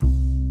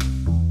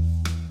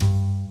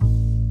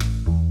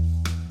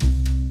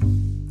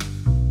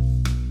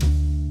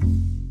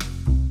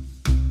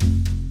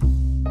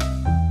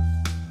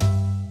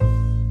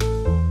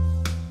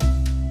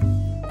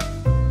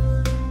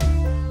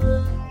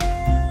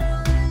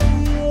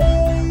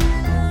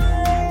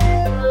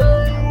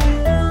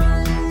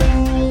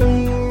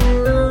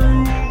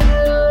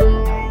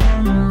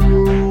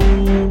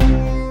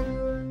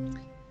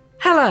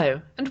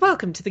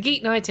welcome to the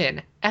Geek Night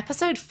In,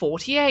 episode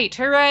 48.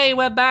 Hooray,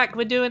 we're back,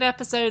 we're doing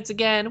episodes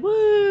again,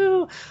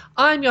 woo!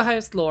 I'm your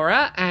host,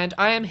 Laura, and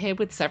I am here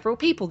with several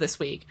people this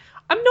week.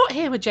 I'm not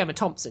here with Gemma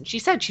Thompson. She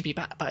said she'd be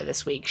back by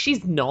this week.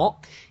 She's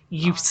not.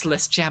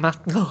 Useless Gemma.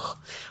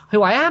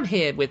 Who I am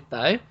here with,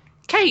 though,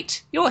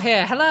 Kate, you're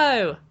here,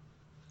 hello!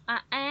 I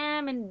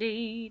am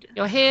indeed.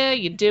 You're here,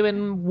 you're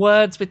doing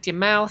words with your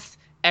mouth,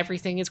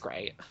 everything is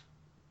great.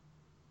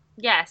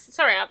 Yes,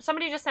 sorry,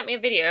 somebody just sent me a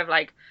video of,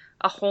 like,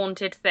 a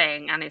haunted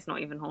thing, and it's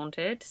not even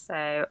haunted,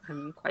 so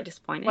I'm quite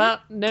disappointed. Well,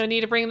 no need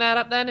to bring that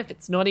up then. If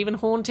it's not even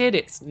haunted,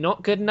 it's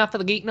not good enough for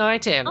the Geek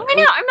Night In. Oh, I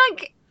know, I'm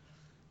like,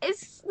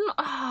 it's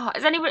not,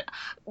 is anybody,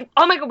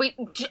 oh my god,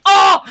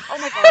 oh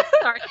my god,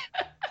 sorry.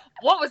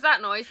 What was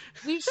that noise?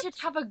 We should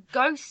have a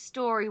ghost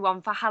story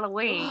one for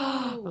Halloween.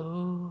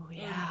 Oh,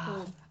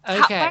 yeah.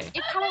 Okay.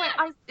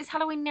 Is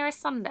Halloween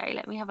nearest Sunday?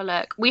 Let me have a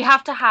look. We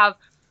have to have,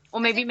 or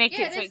maybe make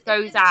it so it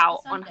goes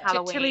out on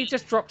Halloween. Tilly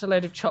just dropped a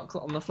load of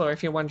chocolate on the floor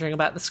if you're wondering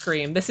about the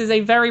scream. This is a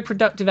very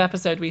productive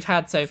episode we've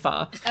had so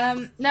far.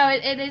 No,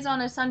 it is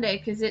on a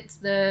Sunday because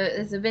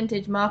there's a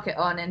vintage market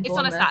on in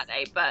Bournemouth. It's on a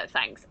Saturday, but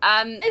thanks. Is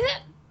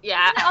it?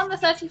 Yeah. Isn't it on the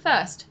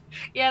 31st?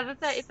 Yeah, the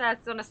 31st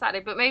is on a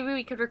Saturday, but maybe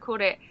we could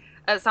record it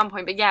at some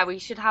point. But yeah, we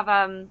should have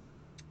a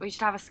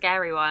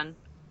scary one.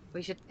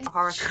 We should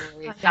horror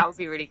stories. That would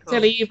be really cool.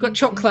 Tilly, you've got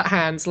chocolate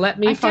hands. Let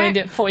me find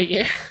it for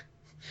you.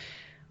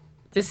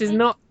 This is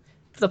not...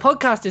 The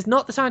podcast is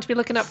not the time to be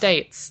looking up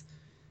dates.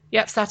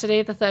 Yep,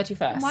 Saturday the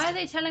 31st. Why are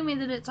they telling me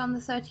that it's on the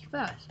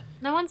 31st?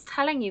 No one's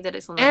telling you that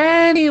it's on the 31st.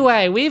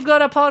 Anyway, we've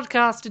got a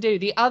podcast to do.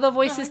 The other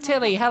voice is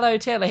Tilly. Hello,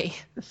 Tilly.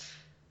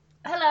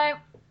 Hello.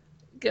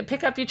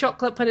 Pick up your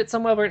chocolate, put it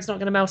somewhere where it's not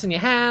going to melt in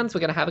your hands. We're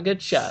going to have a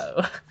good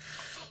show.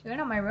 You're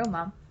not my real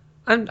mum.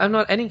 I'm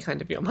not any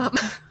kind of your mum.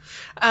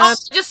 I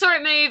just saw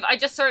it move.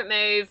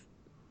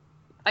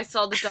 I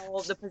saw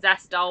the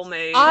possessed doll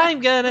move.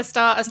 I'm going to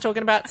start us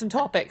talking about some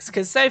topics,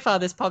 because so far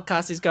this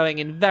podcast is going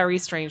in very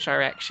strange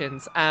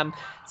directions.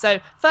 So,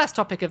 first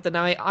topic of the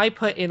night, I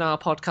put in our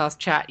podcast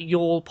chat,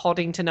 y'all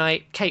podding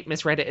tonight. Kate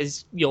misread it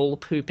as y'all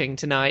pooping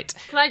tonight.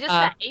 Can I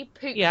just say,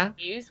 poop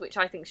news, which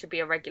I think should be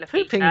a regular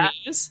pooping feature.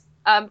 News?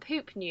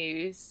 Poop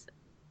news.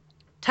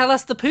 Tell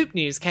us the poop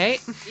news,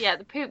 Kate. Yeah,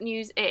 the poop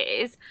news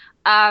is...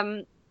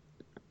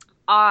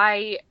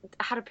 I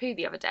had a poo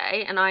the other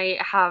day, and I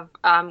have,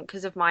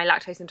 because of my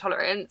lactose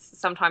intolerance,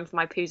 sometimes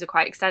my poos are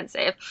quite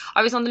extensive.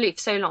 I was on the loo for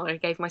so long, I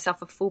gave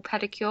myself a full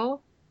pedicure.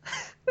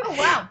 Oh,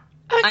 wow.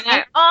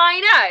 Okay. I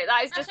know,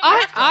 that is just...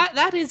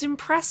 that is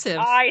impressive.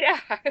 I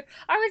know.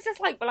 I was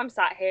just like, well, I'm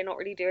sat here not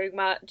really doing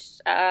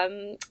much,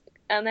 and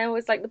there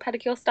was, like, the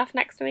pedicure stuff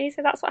next to me,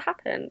 so that's what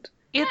happened.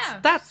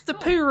 That's the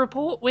poo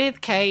report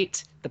with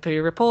Kate. The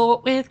poo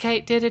report with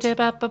Kate.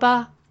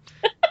 Ba-ba.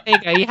 There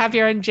you go. You have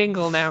your own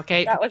jingle now,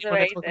 Kate. That was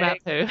amazing. Talk about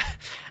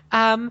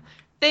poo.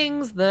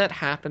 Things that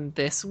happened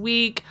this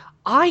week.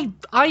 I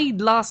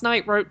last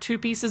night wrote 2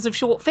 pieces of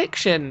short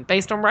fiction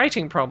based on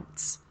writing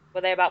prompts.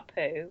 Were they about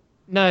poo?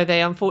 No,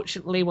 they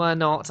unfortunately were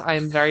not. I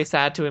am very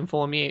sad to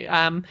inform you.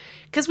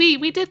 Because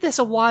we did this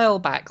a while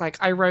back. Like,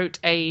 I wrote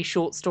a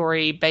short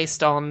story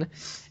based on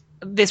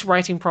this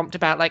writing prompt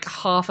about, like,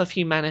 half of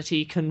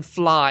humanity can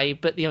fly,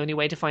 but the only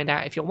way to find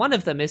out if you're one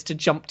of them is to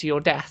jump to your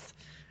death.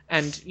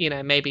 And, you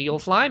know, maybe you'll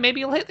fly, maybe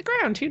you'll hit the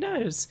ground, who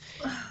knows?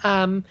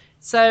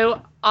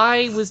 So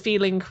I was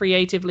feeling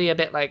creatively a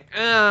bit like,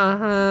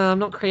 I'm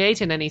not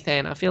creating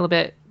anything. I feel a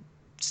bit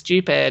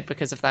stupid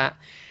because of that.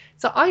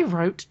 So I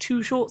wrote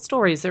 2 short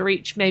stories that are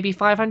each maybe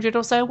 500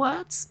 or so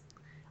words.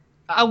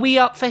 Are we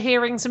up for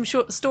hearing some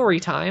short story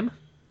time?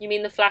 You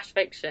mean the flash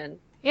fiction?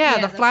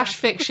 Yeah, the flash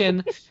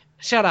fiction.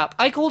 Shut up.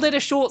 I called it a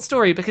short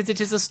story because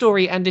it is a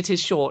story and it is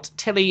short.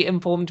 Tilly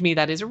informed me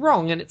that is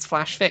wrong and it's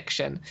flash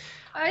fiction.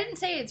 I didn't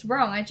say it's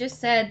wrong. I just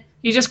said...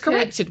 You just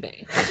corrected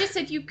me. I just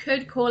said you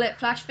could call it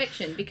flash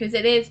fiction because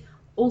it is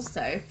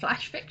also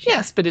flash fiction.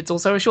 Yes, but it's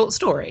also a short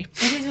story.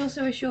 It is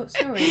also a short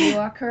story. You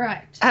are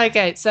correct.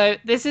 Okay, so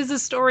this is a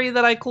story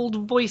that I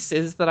called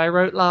Voices that I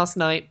wrote last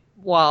night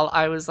while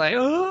I was like,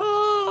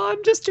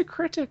 I'm just a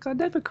critic. I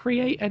never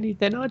create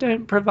anything. I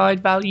don't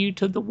provide value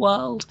to the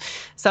world.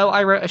 So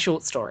I wrote a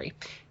short story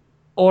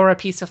or a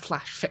piece of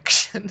flash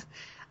fiction.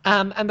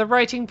 And the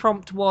writing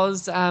prompt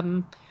was...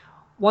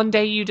 one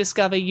day you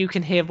discover you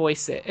can hear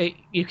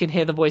you can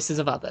hear the voices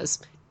of others.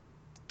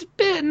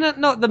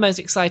 Not the most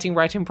exciting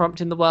writing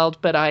prompt in the world,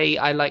 but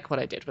I like what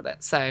I did with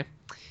it. So,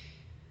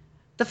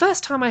 the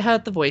first time I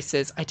heard the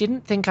voices, I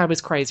didn't think I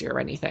was crazy or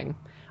anything.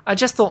 I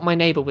just thought my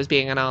neighbour was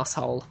being an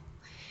asshole.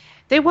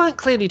 They weren't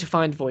clearly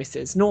defined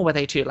voices, nor were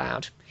they too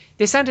loud.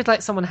 They sounded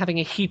like someone having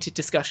a heated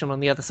discussion on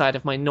the other side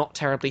of my not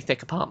terribly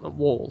thick apartment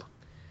wall.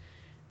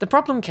 The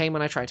problem came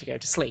when I tried to go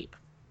to sleep.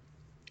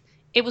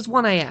 It was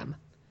 1 a.m.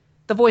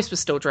 The voice was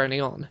still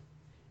droning on.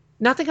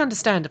 Nothing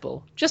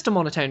understandable, just a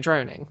monotone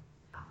droning.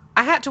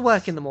 I had to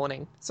work in the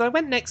morning, so I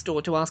went next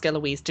door to ask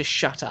Eloise to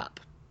shut up.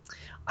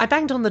 I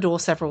banged on the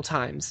door several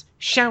times,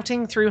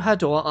 shouting through her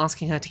door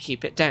asking her to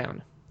keep it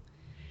down.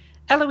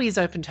 Eloise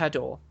opened her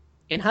door,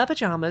 in her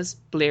pyjamas,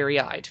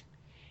 bleary-eyed.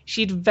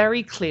 She'd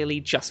very clearly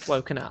just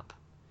woken up.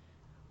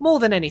 More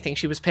than anything,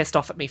 she was pissed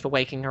off at me for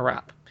waking her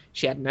up.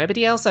 She had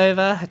nobody else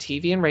over, her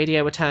TV and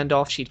radio were turned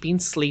off, she'd been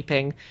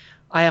sleeping.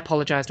 I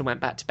apologised and went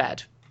back to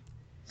bed.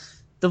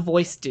 The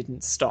voice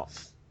didn't stop.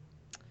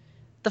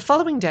 The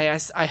following day,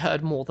 I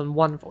heard more than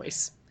one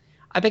voice.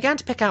 I began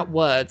to pick out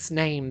words,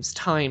 names,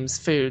 times,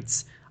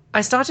 foods.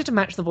 I started to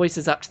match the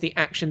voices up to the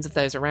actions of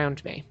those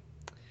around me.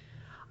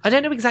 I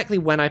don't know exactly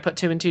when I put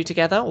 2 and 2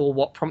 together or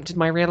what prompted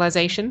my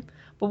realisation,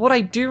 but what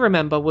I do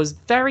remember was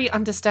very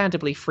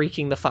understandably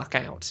freaking the fuck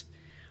out.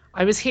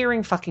 I was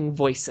hearing fucking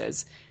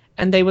voices,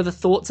 and they were the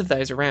thoughts of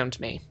those around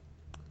me.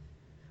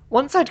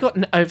 Once I'd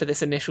gotten over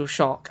this initial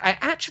shock, I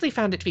actually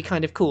found it to be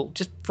kind of cool,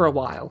 just for a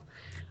while.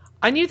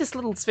 I knew this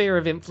little sphere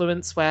of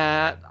influence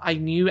where I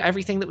knew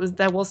everything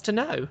there was to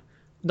know.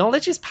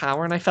 Knowledge is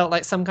power, and I felt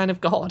like some kind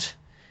of god.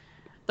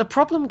 The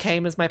problem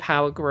came as my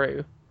power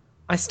grew.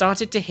 I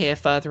started to hear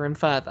further and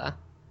further.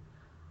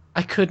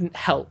 I couldn't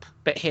help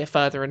but hear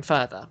further and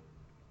further.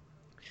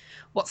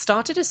 What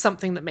started as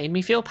something that made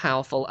me feel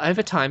powerful,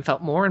 over time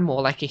felt more and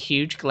more like a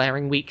huge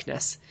glaring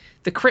weakness,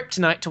 the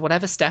kryptonite to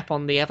whatever step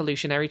on the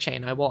evolutionary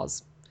chain I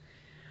was.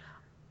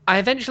 I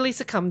eventually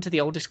succumbed to the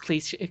oldest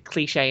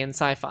cliché in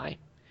sci-fi.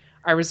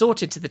 I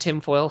resorted to the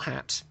tinfoil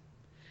hat.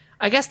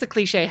 I guess the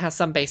cliché has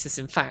some basis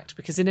in fact,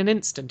 because in an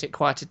instant it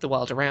quieted the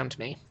world around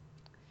me.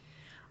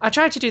 I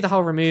tried to do the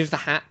whole remove the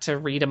hat to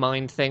read a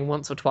mind thing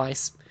once or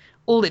twice.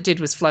 All it did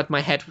was flood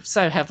my head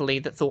so heavily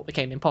that thought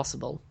became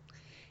impossible.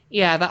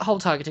 Yeah, that whole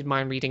targeted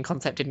mind reading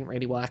concept didn't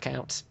really work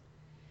out.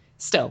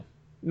 Still,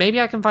 maybe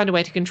I can find a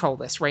way to control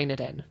this, rein it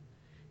in.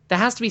 There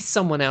has to be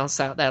someone else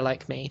out there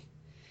like me.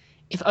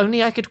 If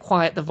only I could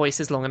quiet the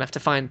voices long enough to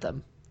find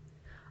them.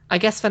 I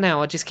guess for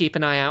now I'll just keep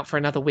an eye out for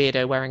another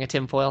weirdo wearing a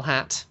tinfoil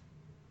hat.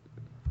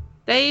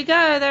 There you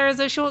go, there is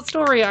a short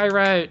story I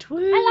wrote. Woo!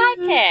 I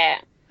like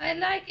it. I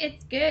like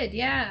it's good,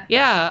 yeah.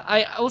 Yeah,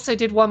 I also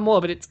did one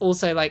more, but it's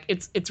also like,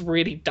 it's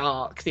really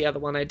dark, the other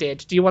one I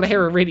did. Do you want to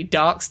hear a really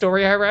dark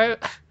story I wrote?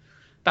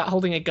 About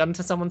holding a gun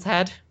to someone's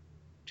head?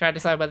 Trying to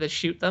decide whether to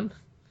shoot them?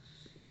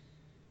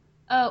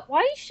 Why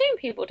are you shooting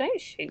people?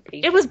 Don't shoot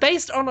people. It was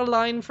based on a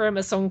line from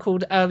a song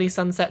called Early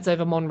Sunsets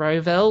Over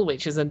Monroeville,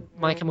 which is a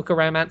My Chemical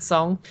Romance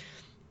song.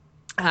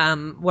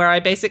 Where I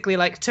basically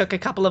like took a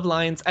couple of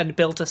lines and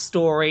built a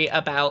story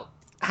about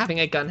having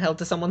a gun held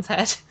to someone's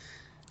head.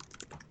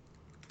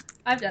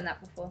 I've done that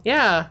before.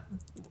 Yeah.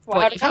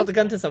 What, you've held a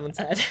gun to someone's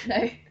head?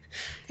 No.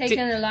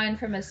 Taken a line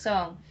from a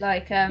song.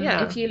 Like,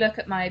 if you look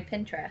at my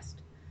Pinterest,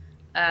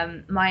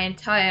 my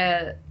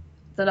entire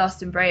The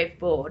Lost and Brave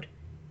board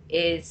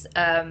is,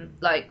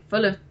 like,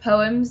 full of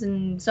poems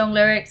and song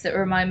lyrics that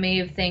remind me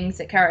of things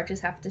that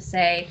characters have to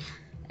say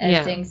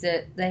and things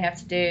that they have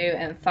to do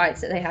and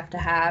fights that they have to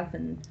have.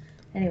 And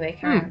anyway,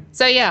 carry on.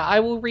 So yeah, I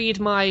will read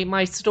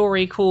my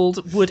story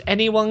called Would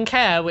Anyone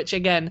Care? Which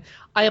again,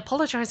 I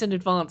apologise in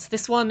advance.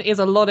 This one is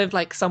a lot of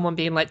like someone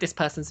being like, this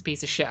person's a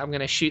piece of shit, I'm going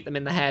to shoot them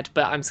in the head,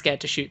 but I'm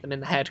scared to shoot them in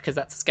the head because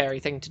that's a scary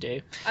thing to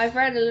do. I've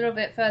read a little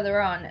bit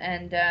further on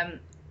and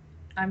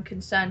I'm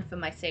concerned for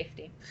my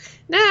safety.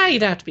 Nah, you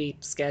don't have to be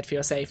scared for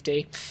your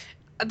safety.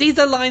 These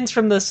are lines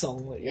from the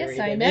song that you're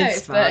reading. I know,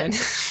 it's fine.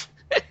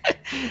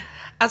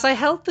 As I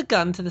held the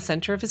gun to the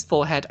centre of his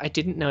forehead, I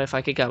didn't know if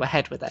I could go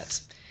ahead with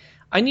it.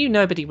 I knew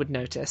nobody would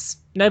notice.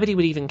 Nobody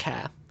would even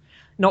care.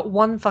 Not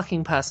one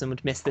fucking person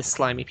would miss this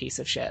slimy piece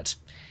of shit.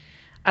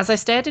 As I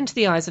stared into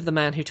the eyes of the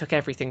man who took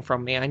everything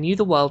from me, I knew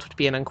the world would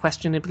be an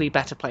unquestionably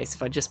better place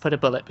if I just put a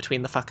bullet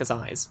between the fucker's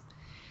eyes.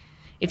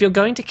 If you're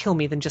going to kill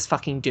me, then just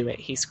fucking do it,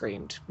 he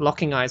screamed,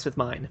 locking eyes with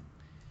mine.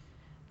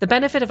 The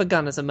benefit of a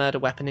gun as a murder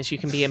weapon is you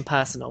can be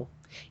impersonal.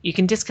 You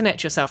can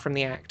disconnect yourself from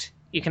the act.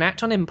 You can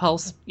act on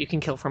impulse. You can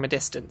kill from a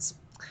distance.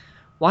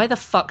 Why the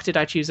fuck did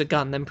I choose a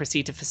gun, then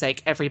proceed to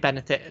forsake every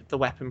benefit the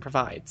weapon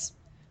provides?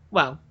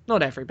 Well,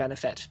 not every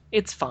benefit.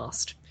 It's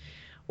fast.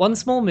 One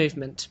small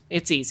movement.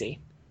 It's easy.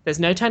 There's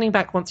no turning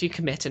back once you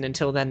commit, and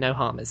until then, no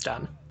harm is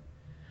done.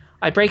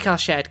 I break our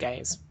shared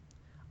gaze.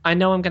 I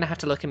know I'm going to have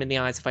to look him in the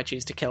eyes if I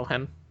choose to kill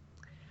him.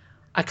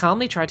 I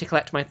calmly try to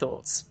collect my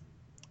thoughts.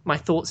 My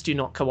thoughts do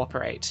not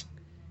cooperate.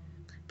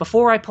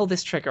 Before I pull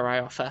this trigger, I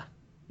offer.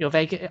 Your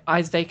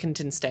eyes vacant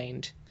and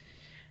stained.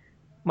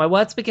 My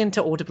words begin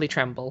to audibly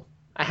tremble.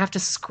 I have to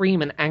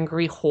scream an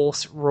angry,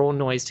 hoarse, raw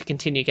noise to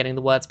continue getting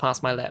the words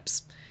past my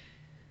lips.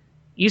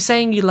 You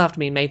saying you loved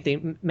me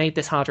made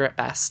this harder at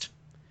best.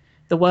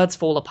 The words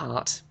fall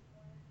apart.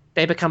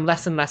 They become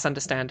less and less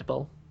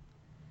understandable.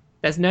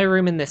 There's no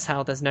room in this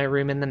hell, there's no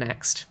room in the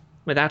next.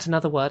 Without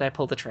another word, I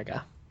pull the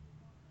trigger.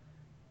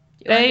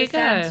 There you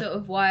go. Sort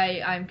of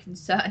why I'm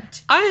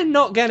concerned. I am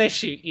not gonna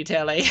shoot you,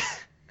 Tilley.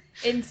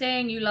 In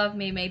saying you love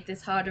me made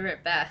this harder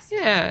at best.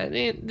 Yeah.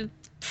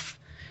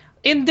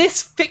 In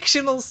this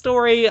fictional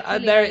story, I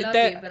love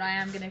you, but I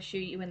am going to shoot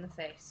you in the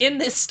face. In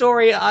this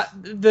story,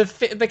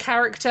 the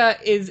character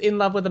is in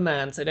love with a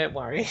man, so don't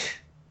worry.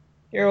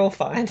 You're all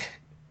fine.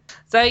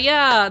 So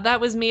yeah, that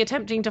was me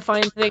attempting to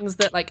find things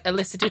that like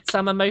elicited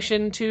some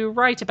emotion to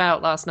write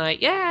about last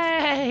night.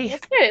 Yay!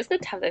 It's good. It's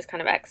good to have those kind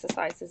of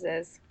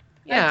exercises.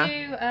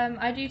 Yeah.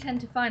 I do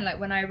tend to find like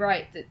when I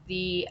write that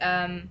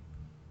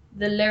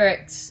the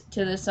lyrics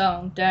to the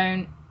song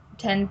don't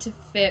tend to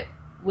fit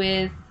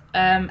with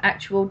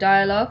actual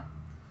dialogue.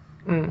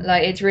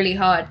 Like, it's really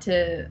hard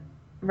to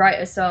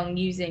write a song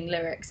using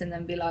lyrics and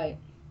then be like,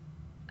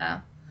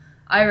 oh.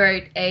 I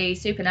wrote a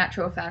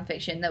supernatural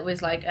fanfiction that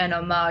was like an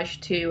homage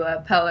to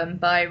a poem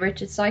by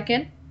Richard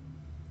Sykin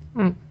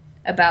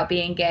about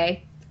being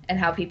gay and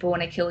how people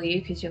want to kill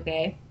you because you're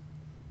gay.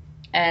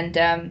 And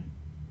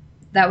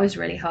that was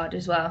really hard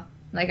as well.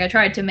 Like, I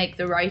tried to make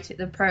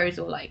the prose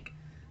all like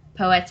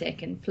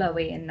poetic and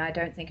flowy, and I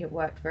don't think it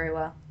worked very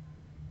well.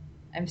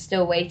 I'm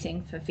still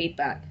waiting for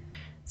feedback.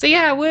 So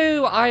yeah,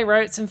 woo, I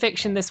wrote some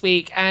fiction this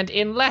week, and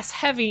in less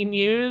heavy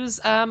news,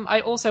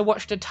 I also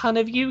watched a ton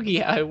of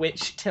Yu-Gi-Oh!,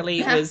 which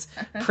Tilley was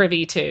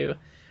privy to.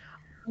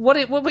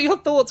 What were your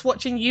thoughts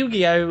watching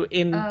Yu-Gi-Oh!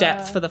 In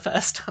depth for the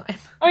first time?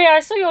 Oh yeah, I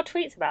saw your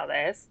tweets about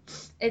this.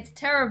 It's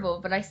terrible,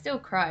 but I still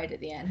cried at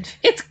the end.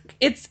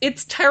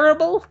 It's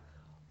terrible,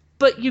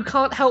 but you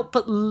can't help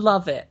but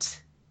love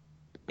it.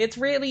 It's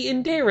really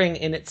endearing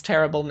in its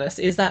terribleness,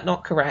 is that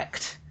not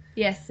correct?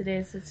 Yes, it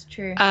is. It's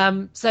true.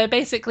 So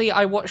basically,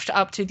 I watched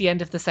up to the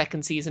end of the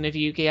second season of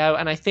Yu-Gi-Oh!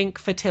 And I think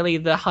for Tilley,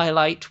 the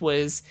highlight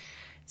was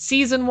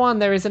Season 1,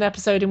 there is an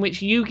episode in which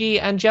Yugi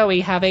and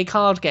Joey have a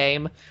card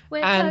game.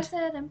 We're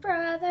closer than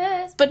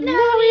brothers, but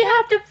now we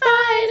have to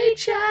fight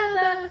each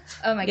other.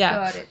 Oh my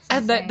god, it's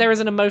and there is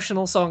an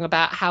emotional song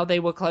about how they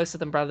were closer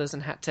than brothers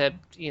and had to,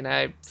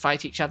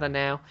 fight each other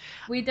now.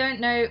 We don't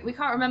know, we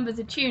can't remember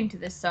the tune to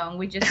this song.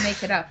 We just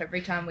make it up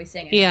every time we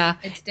sing it. Yeah.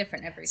 It's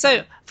different every time.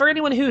 So, for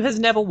anyone who has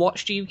never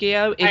watched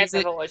Yu-Gi-Oh!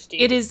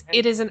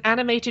 It is an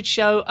animated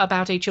show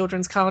about a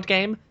children's card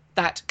game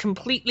that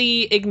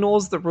completely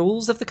ignores the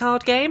rules of the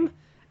card game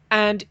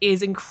and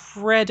is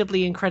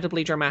incredibly,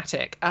 incredibly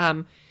dramatic.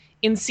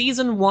 In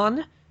Season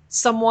 1,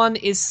 someone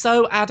is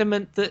so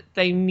adamant that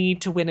they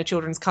need to win a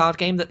children's card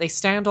game that they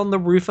stand on the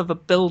roof of a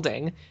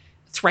building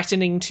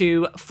threatening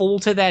to fall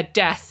to their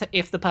death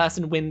if the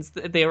person wins,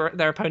 their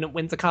opponent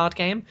wins a card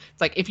game. It's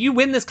like, if you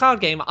win this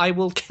card game, I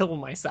will kill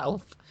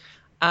myself.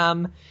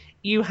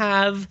 You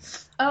have...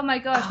 Oh my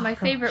gosh, my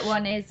favourite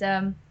one is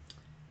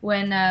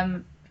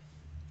when...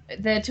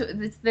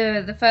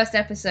 The first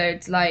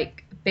episode's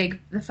like the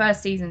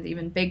first season's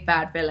even big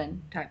bad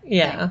villain type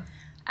thing.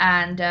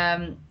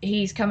 And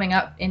he's coming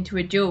up into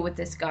a duel with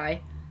this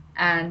guy,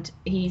 and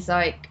he's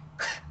like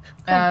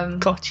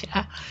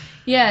gotcha.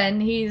 Yeah,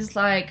 and he's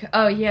like,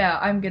 oh yeah,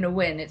 I'm gonna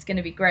win, it's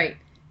gonna be great.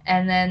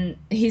 And then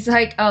he's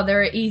like, oh, there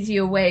are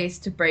easier ways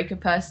to break a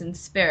person's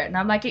spirit. And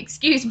I'm like,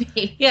 excuse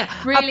me. Yeah.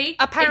 Really?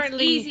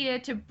 Apparently... It's easier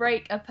to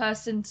break a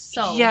person's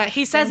soul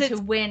he says than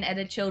to win at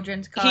a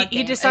children's card game.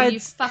 He decides... Are you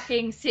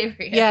fucking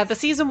serious? Yeah, the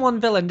Season 1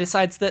 villain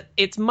decides that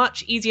it's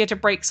much easier to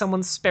break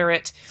someone's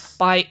spirit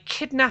by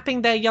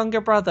kidnapping their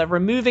younger brother,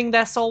 removing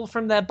their soul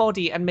from their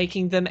body, and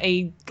making them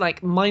a,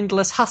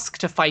 mindless husk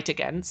to fight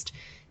against,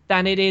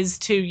 than it is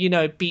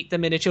to, beat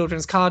them in a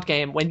children's card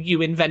game when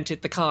you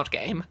invented the card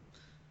game.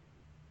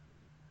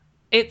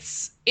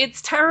 It's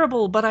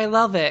terrible, but I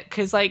love it,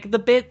 because, the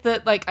bit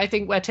that, I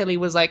think where Tilley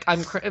was,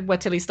 where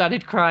Tilley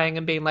started crying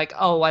and being like,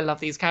 oh, I love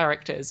these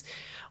characters,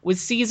 was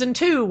Season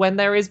 2, when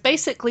there is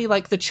basically,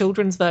 the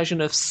children's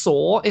version of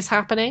Saw is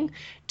happening.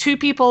 Two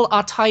people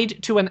are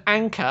tied to an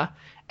anchor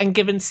and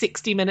given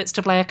 60 minutes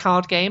to play a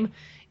card game.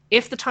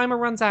 If the timer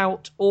runs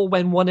out, or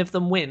when one of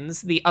them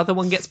wins, the other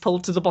one gets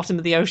pulled to the bottom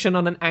of the ocean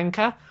on an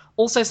anchor.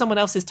 Also, someone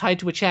else is tied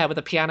to a chair with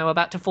a piano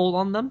about to fall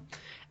on them.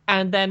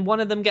 And then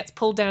one of them gets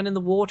pulled down in the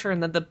water,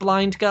 and then the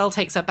blind girl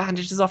takes her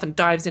bandages off and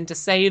dives in to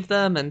save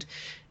them, and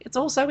it's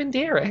also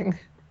endearing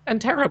and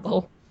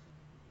terrible.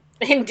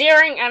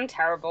 Endearing and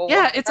terrible.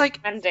 Yeah, it's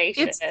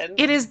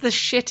it is the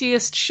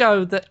shittiest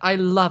show that I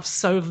love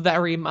so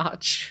very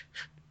much.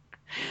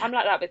 I'm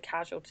like that with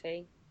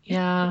Casualty.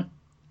 Yeah.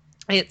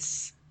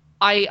 It's...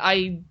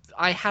 I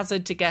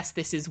hazard to guess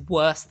this is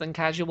worse than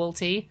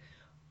Casualty,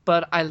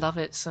 but I love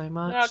it so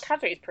much. Well,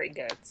 Casualty's pretty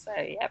good, so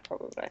yeah,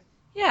 probably.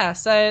 Yeah,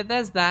 so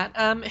there's that.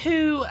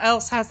 Who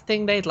else has a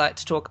thing they'd like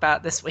to talk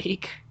about this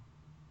week?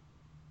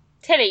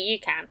 Tilley, you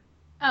can.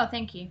 Oh,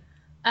 thank you.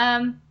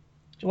 Do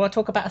you want to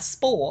talk about a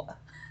sport?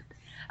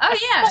 Oh,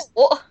 yeah. A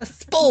sport?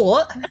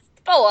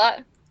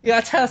 Sport? You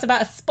want to tell us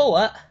about a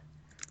sport?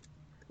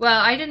 Well,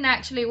 I didn't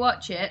actually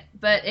watch it,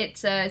 but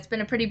it's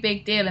been a pretty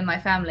big deal in my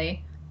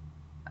family.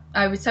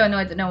 I was so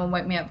annoyed that no one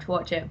woke me up to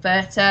watch it.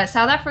 But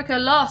South Africa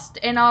lost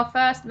in our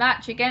first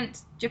match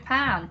against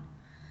Japan.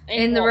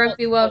 In the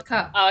Rugby World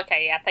Cup. Oh,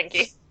 okay, yeah, thank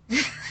you.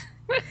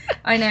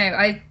 I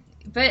know,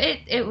 but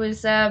it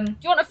was... Do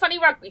you want a funny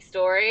rugby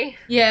story?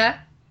 Yeah.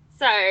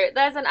 So,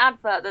 there's an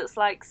advert that's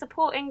like,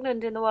 support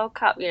England in the World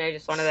Cup,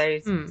 just one of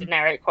those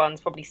generic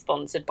ones, probably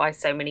sponsored by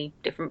so many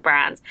different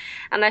brands.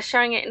 And they're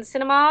showing it in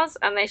cinemas,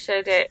 and they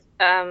showed it,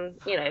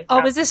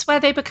 Oh, is this where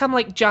they become,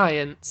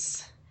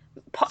 giants?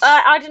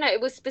 I don't know.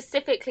 It was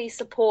specifically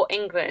support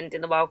England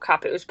in the World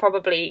Cup. It was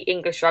probably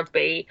English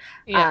rugby.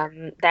 Yeah.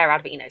 Their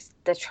advert,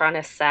 they're trying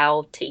to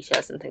sell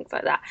t-shirts and things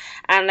like that,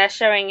 and they're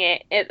showing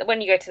it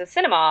when you go to the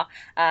cinema,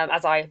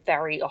 as I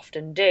very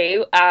often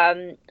do.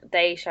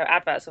 They show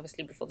adverts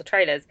obviously before the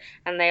trailers,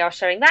 and they are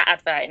showing that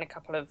advert in a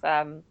couple of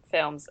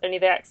films. Only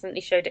they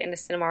accidentally showed it in the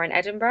cinema in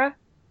Edinburgh.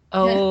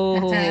 Oh.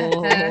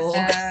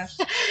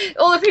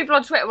 All the people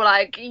on Twitter were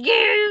like,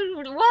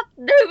 what?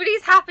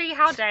 Nobody's happy.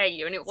 How dare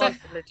you? And it was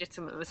a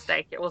legitimate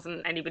mistake. It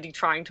wasn't anybody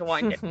trying to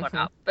wind anyone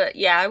up. But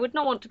yeah, I would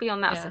not want to be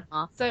on that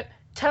cinema. So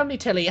tell me,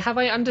 Tilly, have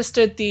I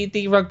understood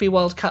the Rugby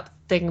World Cup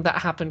thing that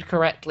happened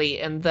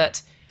correctly in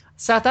that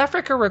South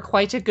Africa are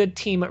quite a good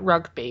team at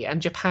rugby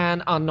and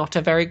Japan are not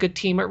a very good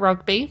team at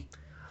rugby?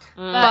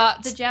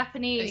 But the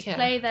Japanese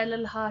play their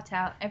little heart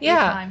out every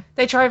time.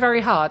 They try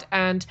very hard.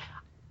 And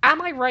am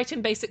I right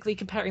in basically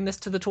comparing this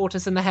to the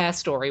tortoise and the hare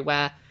story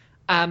where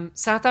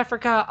South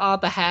Africa are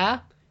the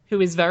hare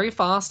who is very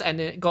fast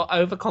and it got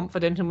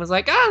overconfident and was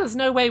like, there's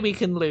no way we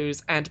can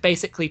lose, and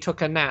basically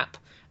took a nap.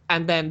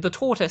 And then the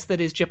tortoise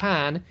that is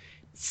Japan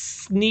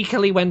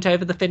sneakily went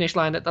over the finish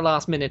line at the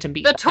last minute and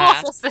beat the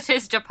tortoise that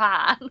is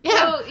Japan.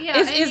 Yeah. Well,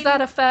 is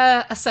that a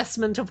fair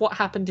assessment of what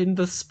happened in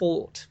the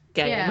sport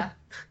game? Yeah.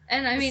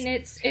 And I mean,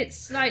 it's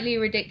slightly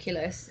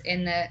ridiculous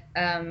in that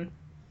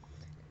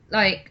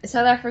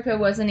South Africa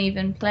wasn't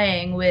even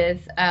playing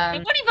with.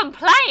 They weren't even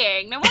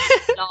playing. No one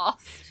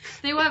lost.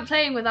 They weren't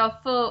playing with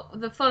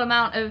the full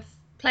amount of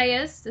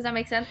players. Does that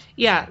make sense?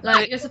 Yeah.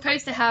 You're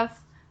supposed to have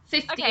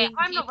 15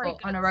 people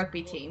on a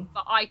rugby team.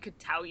 But I could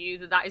tell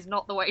you that is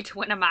not the way to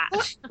win a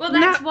match. Well,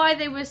 that's why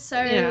they were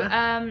so.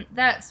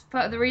 That's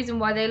part of the reason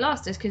why they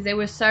lost is because they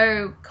were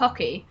so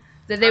cocky.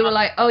 That they were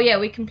like, oh yeah,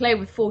 we can play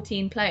with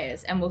 14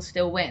 players and we'll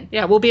still win.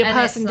 Yeah, we'll be a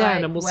person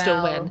down and we'll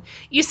still win.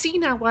 You see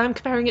now why I'm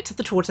comparing it to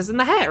the tortoise and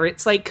the hare.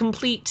 It's like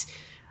complete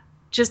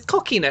just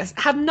cockiness.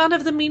 Have none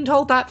of them been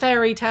told that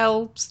fairy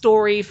tale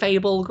story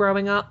fable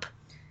growing up?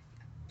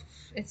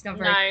 It's not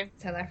very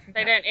South Africa.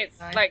 They don't. It's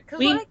like because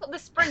they've got the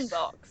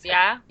Springboks,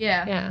 yeah.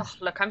 Yeah. Oh,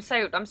 look, I'm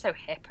so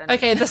hip.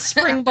 Okay, the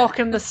Springbok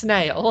and the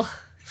snail.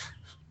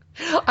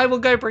 I will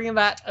go bring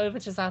that over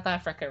to South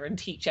Africa and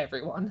teach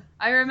everyone.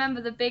 I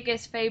remember the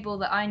biggest fable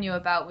that I knew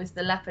about was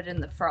the leopard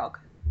and the frog.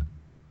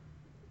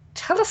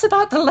 Tell us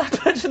about the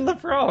leopard and the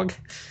frog.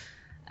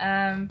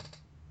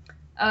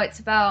 It's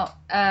about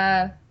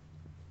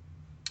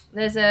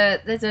there's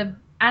a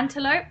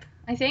antelope,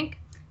 I think,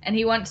 and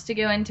he wants to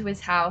go into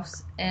his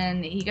house,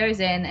 and he goes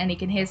in and he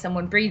can hear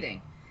someone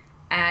breathing,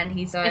 and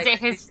he's like,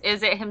 Is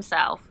it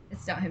himself?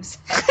 It's not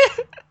himself.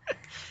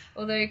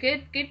 Although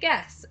good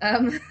guess.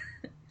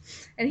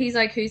 And he's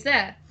like, who's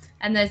there?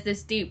 And there's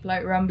this deep,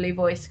 rumbly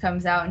voice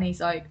comes out, and he's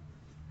like,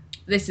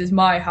 this is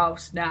my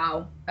house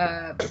now.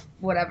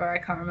 Whatever, I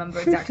can't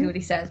remember exactly what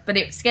he says. But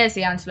it scares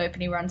the antelope,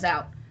 and he runs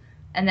out.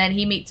 And then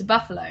he meets a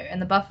buffalo,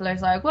 and the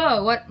buffalo's like,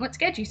 whoa, what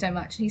scared you so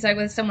much? And he's like,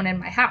 well, there's someone in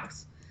my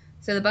house.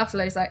 So the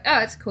buffalo's like, oh,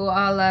 it's cool,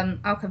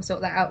 I'll come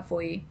sort that out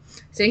for you.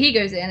 So he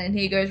goes in, and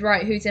he goes,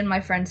 right, who's in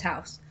my friend's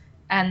house?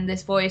 And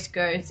this voice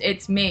goes,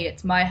 it's me,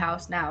 it's my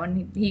house now.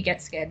 And he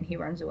gets scared, and he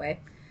runs away.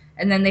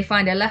 And then they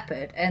find a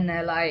leopard, and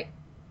they're like,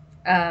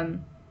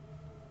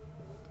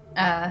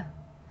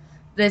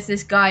 there's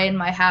this guy in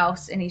my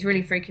house, and he's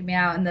really freaking me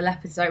out. And the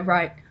leopard's like,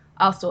 right,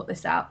 I'll sort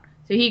this out.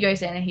 So he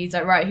goes in, and he's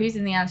like, right, who's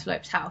in the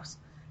antelope's house?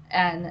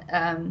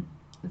 And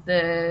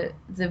the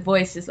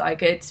voice is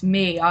like, it's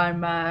me,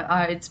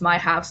 it's my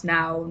house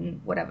now,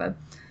 and whatever.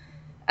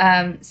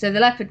 So the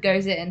leopard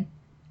goes in,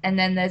 and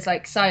then there's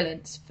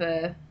silence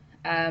for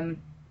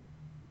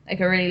a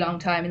really long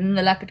time, and then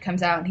the leopard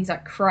comes out, and he's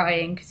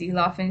crying because he's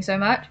laughing so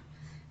much,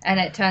 and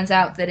it turns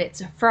out that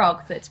it's a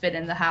frog that's been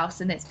in the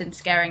house, and it's been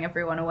scaring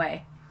everyone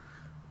away.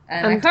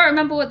 And I can't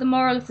remember what the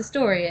moral of the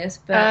story is,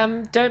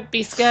 but don't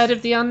be scared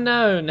of the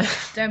unknown.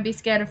 Don't be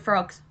scared of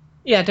frogs.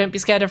 Yeah, don't be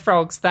scared of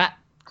frogs. That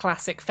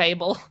classic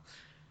fable.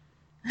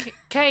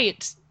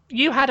 Kate,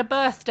 you had a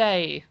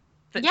birthday.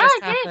 I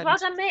did. Well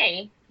done,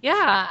 me.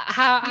 Yeah.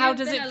 How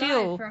does it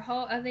feel? For a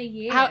whole other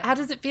year. How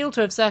does it feel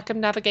to have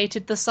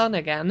circumnavigated the sun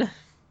again?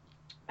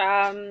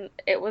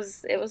 It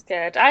was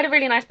good. I had a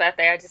really nice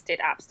birthday. I just did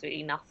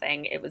absolutely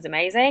nothing. It was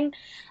amazing.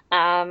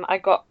 I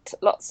got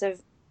lots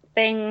of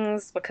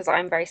things because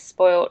I'm very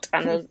spoilt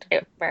and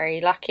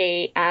very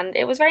lucky, and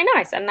it was very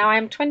nice. And now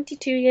I'm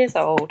 22 years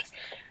old.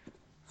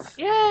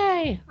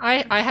 Yay!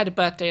 I had a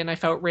birthday and I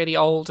felt really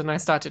old, and I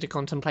started to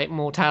contemplate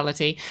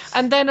mortality.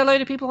 And then a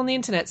load of people on the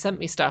internet sent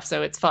me stuff,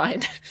 so it's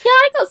fine. Yeah,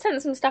 I got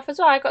sent some stuff as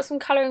well. I got some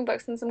colouring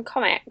books and some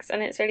comics,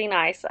 and it's really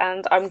nice,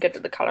 and I'm good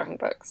at the colouring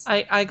books.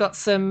 I got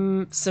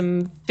some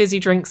fizzy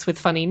drinks with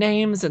funny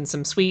names and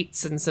some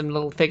sweets and some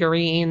little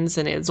figurines,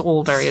 and it's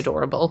all very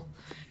adorable.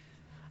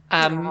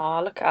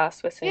 Look at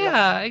us. We're so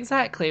lucky.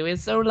 Exactly. We're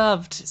so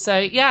loved. So,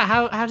 yeah,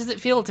 how does it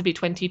feel to be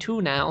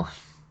 22 now?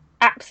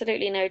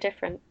 Absolutely no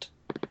different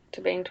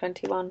to being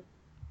 21.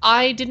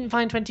 I didn't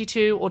find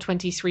 22 or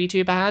 23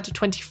 too bad.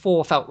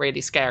 24 felt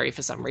really scary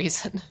for some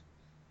reason.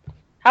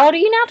 How old are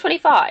you now?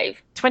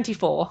 25?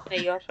 24. Yeah,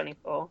 you are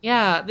 24.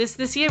 Yeah,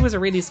 this year was a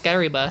really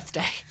scary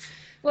birthday.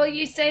 Well,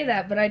 you say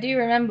that, but I do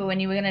remember when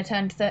you were going to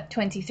turn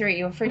 23,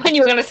 you were freaking When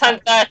you were going to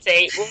turn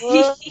 30.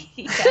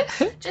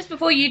 yeah, just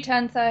before you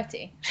turned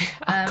 30.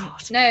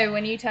 No,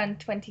 when you turned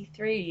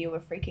 23, you were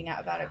freaking out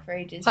about it for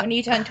ages. When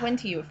you turned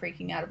 20, you were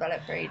freaking out about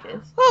it for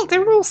ages. Well,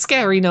 they're all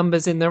scary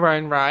numbers in their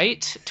own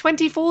right.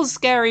 24's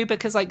scary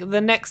because, like,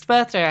 the next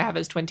birthday I have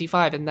is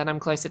 25, and then I'm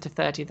closer to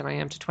 30 than I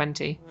am to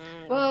 20.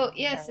 Well,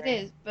 yes, it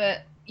is,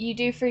 but you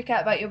do freak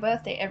out about your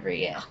birthday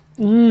every year.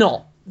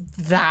 Not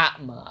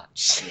that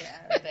much.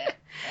 Yeah, a bit.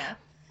 Yeah.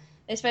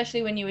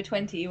 Especially when you were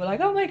 20, you were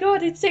like, oh my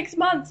god, it's 6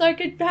 months, I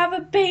could have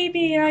a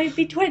baby, and I'd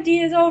be 20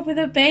 years old with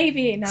a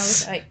baby. And I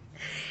was like,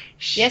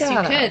 yes,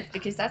 you could,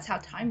 because that's how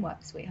time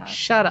works, sweetheart.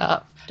 Shut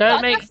up.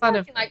 Don't make fun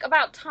of... Like,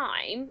 about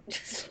time.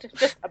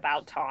 Just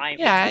about time.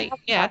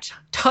 Yeah,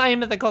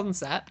 time of the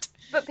concept.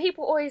 But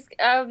people always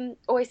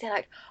say,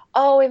 like,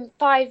 oh, in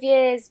 5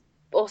 years...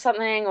 or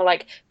something, or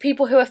like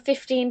people who are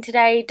 15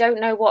 today don't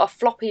know what a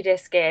floppy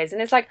disk is,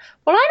 and it's like,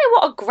 well, I know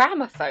what a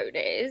gramophone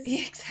is.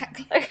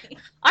 Exactly. Like,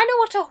 I know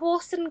what a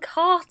horse and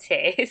cart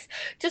is.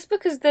 Just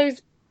because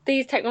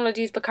these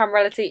technologies become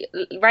relatively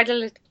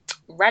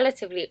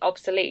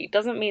obsolete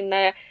doesn't mean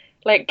they're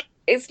like.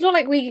 It's not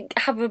like we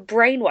have a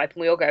brainwipe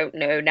and we all go,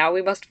 no, now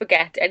we must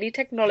forget any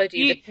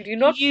technology that we do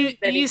not use.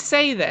 You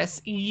say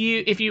this.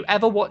 If you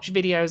ever watch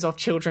videos of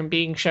children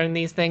being shown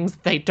these things,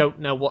 they don't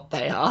know what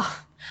they are.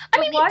 I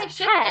mean, why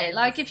should they?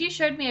 Like, if you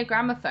showed me a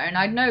gramophone,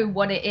 I'd know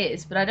what it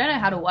is, but I don't know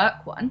how to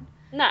work one.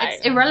 No.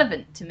 It's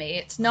irrelevant to me.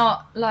 It's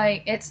not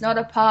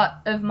a part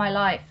of my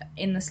life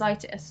in the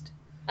slightest.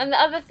 And the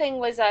other thing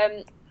was,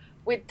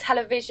 with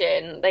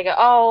television, they go,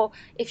 oh,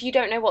 if you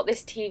don't know what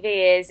this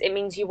TV is, it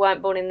means you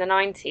weren't born in the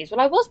 90s.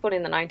 Well, I was born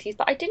in the 90s,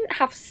 but I didn't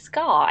have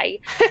Sky.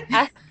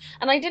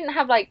 And I didn't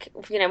have, like,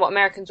 you know, what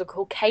Americans would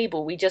call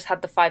cable. We just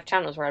had the 5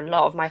 channels where a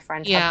lot of my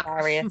friends had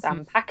various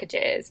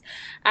packages.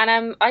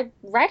 And I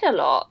read a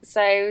lot.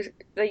 So,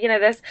 you know,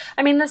 there's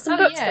some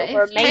books that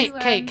were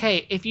amazing.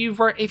 Kate, if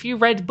you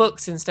read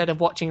books instead of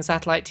watching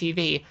satellite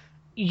TV,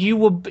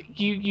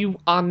 you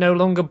are no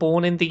longer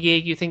born in the year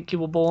you think you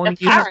were born.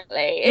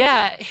 Apparently.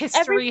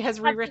 History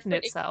has rewritten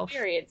itself.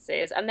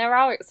 Experiences, and there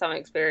are some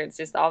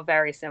experiences that are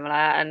very similar.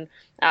 And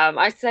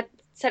I said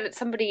that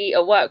somebody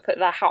at work put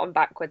their hat on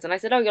backwards, and I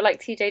said, oh, you're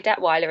like TJ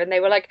Detweiler, and they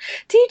were like,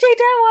 TJ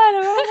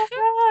Detweiler, oh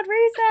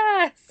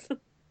my god, recess.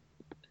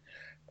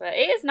 But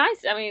it is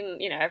nice. I mean,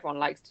 you know, everyone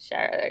likes to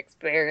share their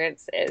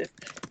experiences.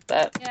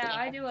 But yeah,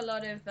 I do a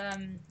lot of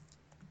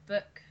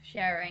book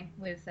sharing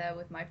with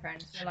my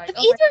friends. They're like, have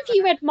either of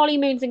you read Molly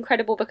Moon's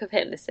incredible book of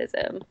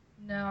hypnotism?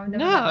 No, I've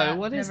never read that.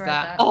 What is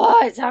that?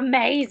 Oh, it's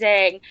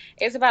amazing.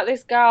 It's about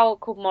this girl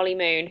called Molly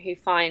Moon who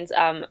finds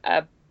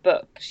a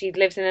book. She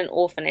lives in an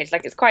orphanage.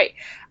 Like, it's quite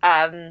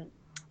not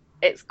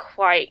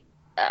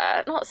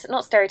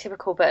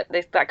stereotypical, but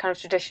that kind of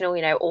traditional,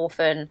 you know,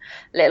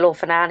 little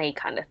orphan Annie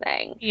kind of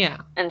thing. Yeah.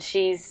 And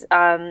she's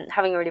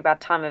having a really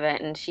bad time of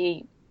it, and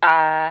she's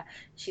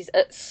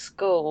at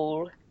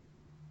school,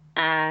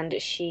 and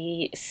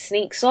she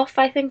sneaks off,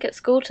 I think, at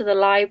school to the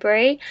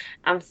library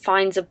and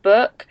finds a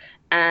book,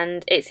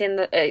 and it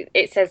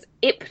says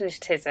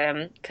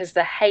hypnotism because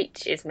the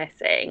H is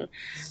missing,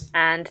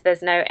 and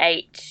there's no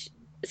H.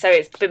 So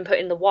it's been put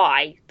in the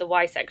Y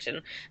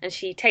section, and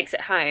she takes it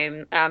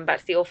home back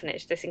to the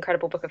orphanage, this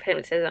incredible book of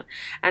hypnotism,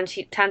 and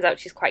she turns out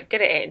she's quite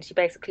good at it, and she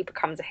basically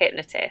becomes a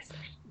hypnotist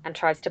and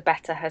tries to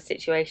better her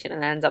situation,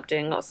 and ends up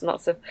doing lots and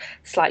lots of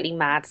slightly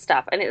mad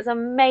stuff, and it's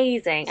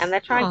amazing. And they're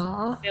trying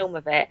to make a film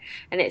of it,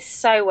 and it's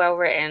so well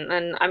written.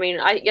 And I mean,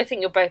 I think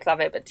you'll both love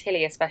it, but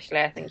Tilley especially,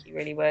 I think you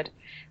really would.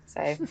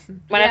 So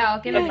whenever I'll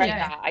give it a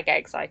go. I get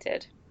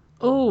excited.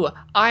 Oh,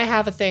 I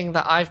have a thing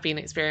that I've been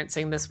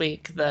experiencing this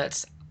week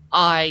that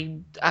I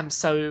am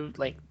so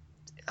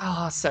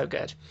so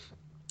good.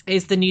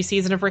 Is the new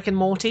season of Rick and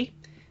Morty.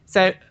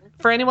 So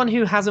for anyone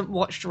who hasn't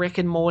watched Rick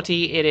and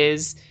Morty, it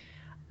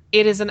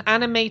is an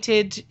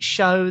animated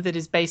show that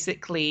is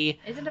basically...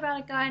 Is it about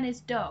a guy and his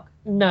dog?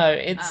 No,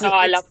 it's...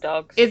 I love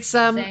dogs. It's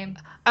Same.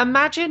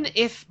 Imagine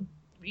if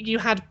you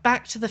had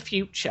Back to the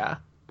Future,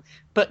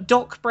 but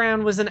Doc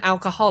Brown was an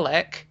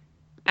alcoholic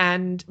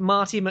and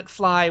Marty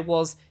McFly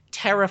was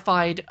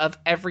terrified of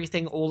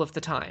everything all of the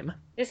time.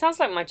 It sounds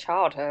like my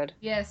childhood.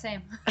 Yeah,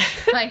 same.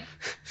 Like,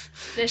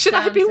 should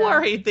I be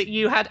worried that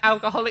you had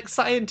alcoholic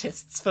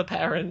scientists for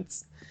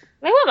parents?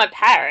 They weren't my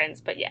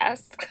parents, but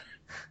yes.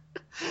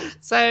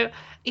 So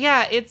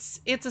yeah,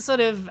 it's a sort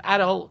of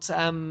adult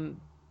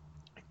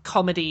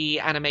comedy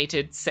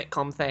animated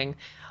sitcom thing,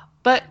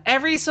 but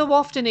every so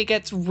often it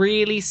gets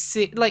really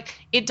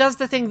it does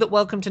the thing that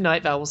Welcome to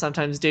Night Vale will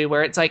sometimes do,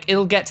 where it's like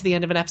it'll get to the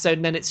end of an episode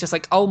and then it's just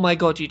like, oh my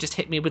god, you just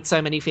hit me with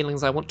so many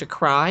feelings, I want to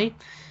cry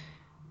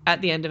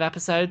at the end of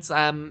episodes.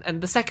 And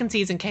the second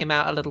season came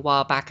out a little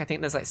while back. I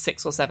think there's like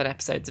 6 or 7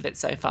 episodes of it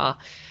so far,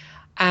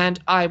 and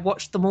I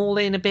watched them all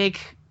in a big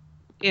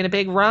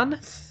run.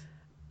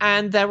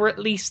 And there were at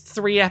least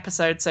 3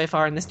 episodes so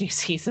far in this new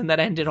season that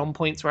ended on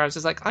points where I was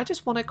just like, I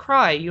just want to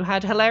cry. You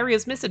had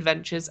hilarious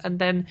misadventures and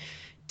then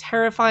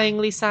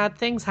terrifyingly sad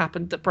things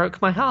happened that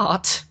broke my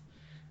heart.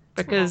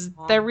 Because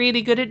they're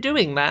really good at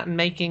doing that and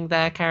making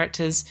their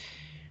characters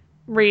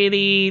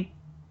really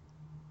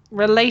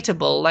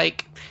relatable.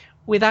 Like,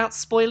 without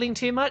spoiling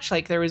too much,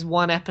 like, there is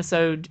one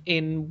episode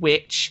in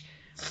which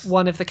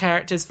one of the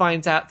characters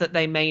finds out that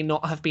they may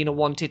not have been a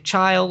wanted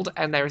child,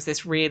 and there is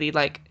this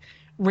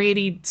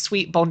really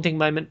sweet bonding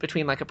moment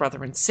between, like, a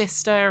brother and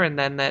sister, and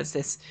then there's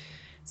this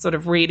sort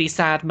of really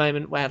sad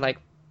moment where, like,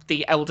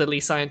 the elderly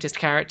scientist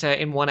character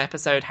in one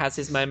episode has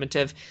his moment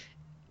of,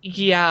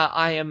 yeah,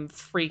 I am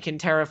freaking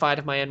terrified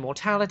of my own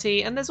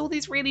mortality, and there's all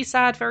these really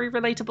sad, very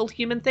relatable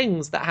human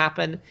things that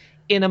happen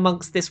in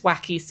amongst this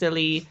wacky,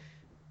 silly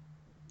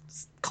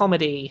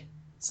comedy.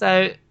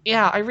 So,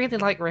 yeah, I really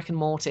like Rick and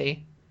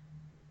Morty.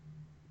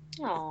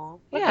 Oh,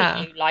 look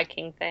at you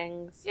liking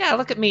things. Yeah,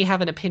 look at me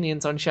having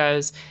opinions on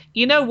shows.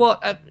 You know what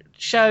a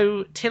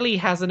show Tilly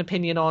has an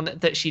opinion on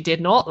that she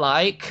did not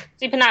like?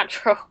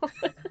 Supernatural.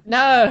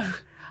 No.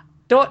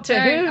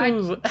 Doctor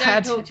Who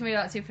don't talk to me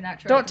about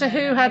Supernatural. Doctor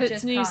Who had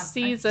its new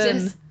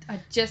season. I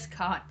just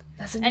can't.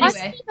 Anyway. I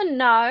didn't even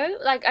know.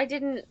 Like, I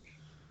didn't.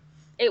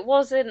 It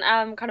wasn't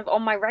kind of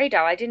on my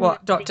radar. I didn't.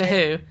 What, Doctor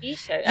Who? TV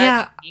show.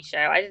 Yeah. TV show.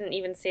 I didn't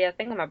even see a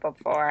thingamabob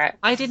for it.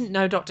 I didn't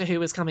know Doctor Who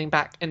was coming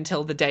back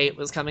until the day it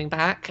was coming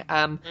back.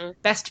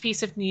 Best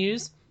piece of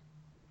news: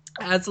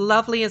 as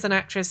lovely as an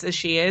actress as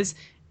she is,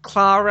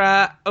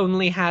 Clara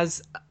only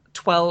has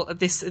 12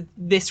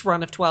 this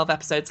run of 12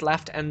 episodes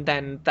left, and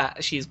then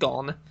that she's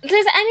gone.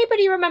 Does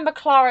anybody remember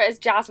Clara as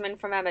Jasmine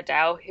from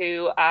Emmerdale,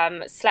 who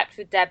slept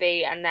with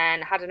Debbie and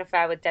then had an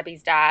affair with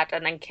Debbie's dad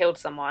and then killed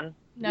someone?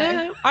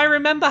 No, I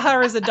remember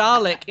her as a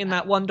Dalek in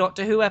that one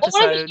Doctor Who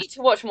episode. All of you need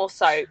to watch more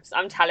soaps.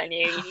 I'm telling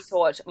you, you need to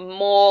watch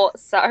more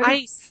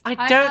soaps. I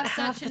don't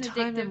have such an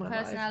addictive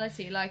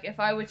personality. Like, if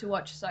I were to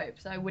watch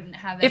soaps, I wouldn't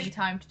have any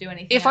time to do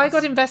anything If else. I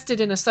got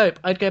invested in a soap,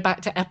 I'd go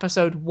back to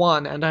episode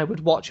 1 and I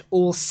would watch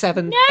all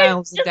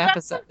 7,000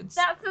 episodes.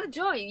 That's the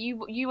joy.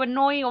 You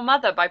annoy your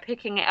mother by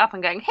picking it up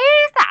and going,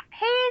 "Who's that?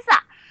 Who's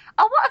that?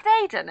 Oh, what have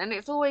they done?" And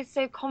it's always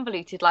so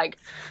convoluted, like,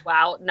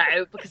 well,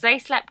 no, because they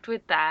slept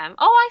with them.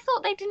 Oh, I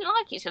thought they didn't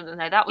like each other.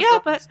 No, that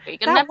was but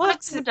and that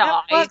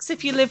works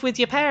if you live with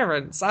your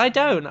parents. I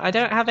don't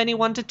have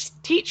anyone to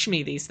teach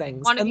me these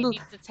things. One of you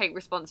needs to take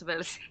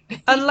responsibility.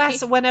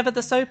 Unless whenever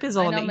the soap is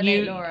on, I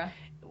nominate Laura.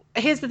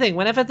 Here's the thing,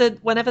 whenever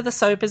the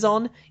soap is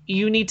on,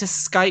 you need to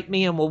Skype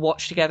me and we'll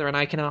watch together and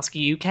I can ask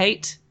you,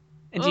 Kate.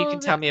 And you can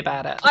tell me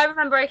about it. I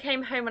remember I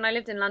came home when I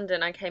lived in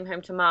London. I came home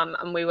to Mum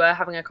and we were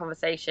having a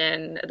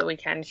conversation at the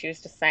weekend. She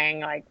was just saying,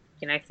 like,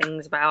 you know,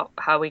 things about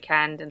her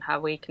weekend and her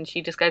week. And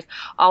she just goes,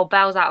 "Oh,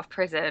 Belle's out of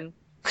prison."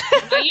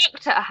 And I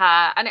looked at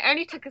her and it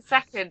only took a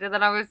second. And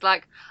then I was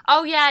like,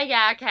 "Oh,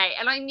 yeah, okay."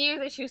 And I knew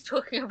that she was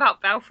talking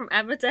about Belle from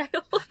Emmerdale.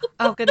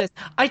 Oh, goodness.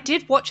 I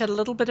did watch a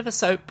little bit of a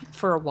soap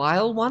for a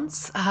while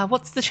once.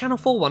 What's the Channel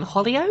 4 one?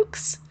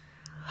 Hollyoaks?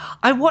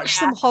 I watched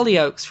some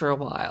Hollyoaks for a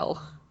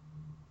while.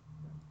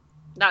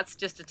 That's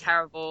just a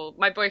terrible...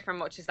 My boyfriend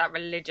watches that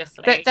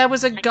religiously. There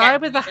was a guy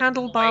with a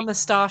handlebar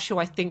moustache who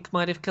I think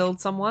might have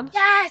killed someone.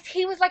 Yes,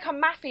 he was like a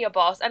mafia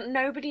boss, and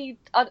nobody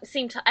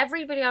seemed to...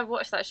 Everybody I've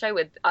watched that show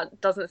with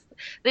doesn't...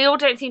 They all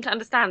don't seem to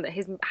understand that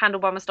his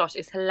handlebar moustache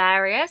is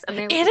hilarious. And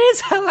it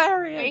is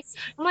hilarious.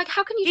 I'm like,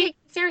 how can you take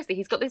it seriously?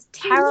 He's got this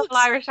terrible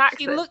Irish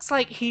accent. He looks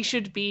like he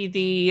should be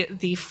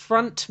the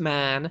front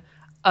man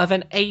of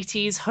an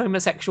 80s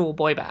homosexual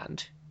boy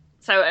band.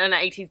 So an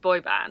 80s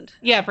boy band.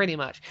 Yeah, pretty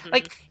much. Mm-hmm.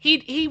 Like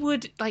he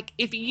would, like,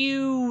 if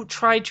you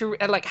tried to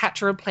had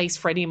to replace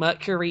Freddie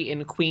Mercury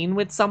in Queen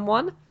with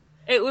someone,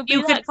 it would be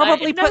you could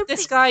probably put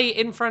this guy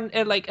in front,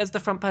 like, as the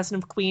front person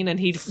of Queen, and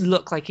he'd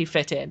look like he'd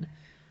fit in.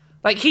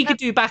 Like, he could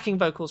do backing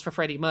vocals for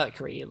Freddie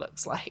Mercury, it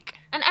looks like.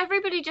 And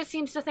everybody just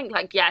seems to think,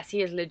 like, yes,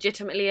 he is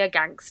legitimately a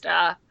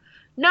gangster.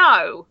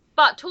 No.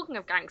 But talking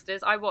of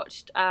gangsters, I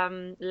watched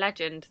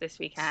Legend this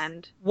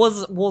weekend.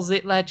 Was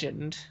it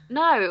Legend?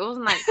 No, it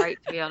wasn't that great,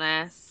 to be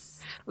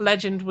honest.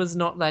 Legend was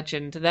not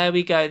Legend. There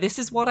we go. This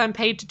is what I'm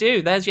paid to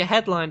do. There's your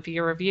headline for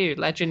your review.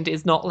 Legend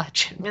is not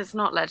Legend. It's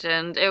not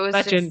Legend. It was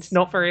Legend,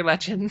 not very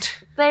Legend.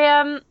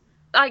 They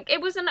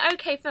it was an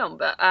okay film,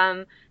 but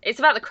it's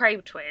about the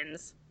Crave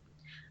twins.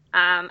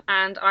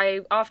 And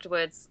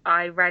afterwards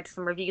I read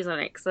some reviews on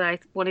it because I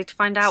wanted to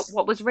find out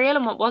what was real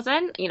and what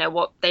wasn't, you know,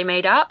 what they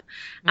made up.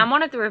 And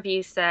one of the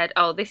reviews said,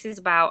 "Oh, this is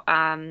about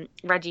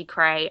Reggie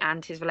Cray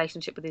and his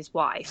relationship with his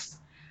wife."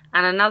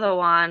 And another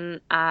one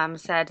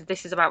said,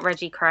 "This is about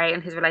Reggie Cray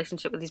and his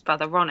relationship with his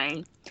brother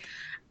Ronnie."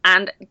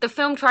 And the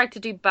film tried to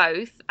do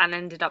both and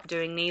ended up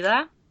doing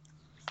neither.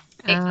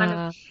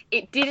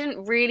 It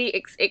didn't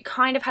really. It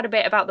kind of had a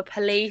bit about the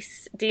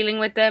police dealing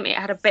with them. It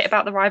had a bit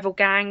about the rival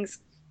gangs.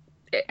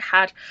 It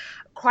had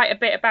quite a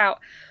bit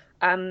about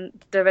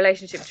the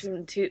relationship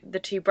between the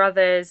two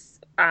brothers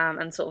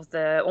and sort of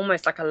the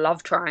almost like a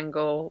love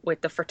triangle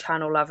with the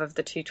fraternal love of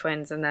the two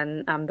twins and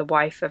then the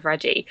wife of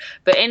Reggie.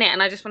 But in it,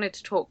 and I just wanted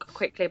to talk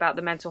quickly about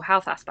the mental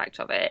health aspect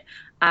of it.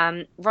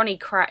 Ronnie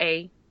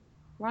Cray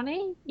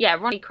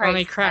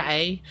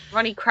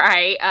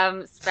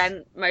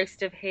spent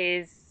most of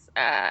his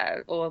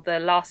or the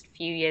last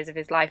few years of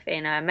his life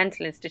in a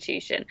mental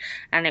institution,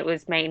 and it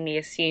was mainly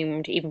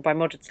assumed, even by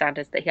modern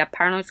standards, that he had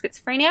paranoid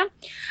schizophrenia.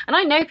 And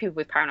I know people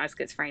with paranoid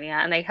schizophrenia,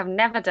 and they have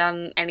never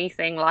done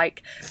anything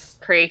like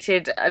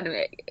created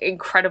an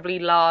incredibly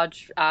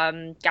large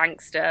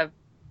gangster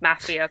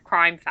mafia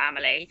crime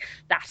family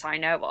that I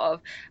know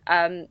of.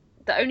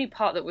 The only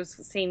part that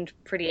seemed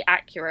pretty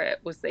accurate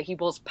was that he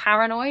was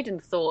paranoid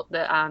and thought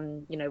that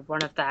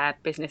one of their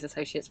business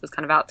associates was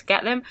kind of out to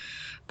get them.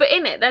 But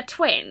in it, they're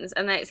twins,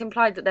 and it's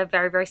implied that they're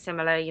very, very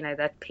similar.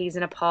 They're peas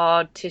in a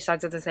pod, two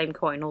sides of the same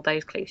coin, all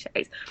those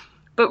cliches.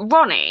 But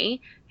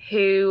Ronnie,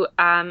 who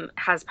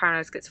has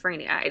paranoid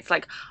schizophrenia, it's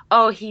like,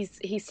 oh,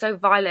 he's so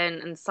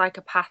violent and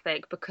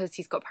psychopathic because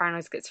he's got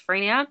paranoid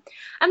schizophrenia.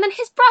 And then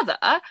his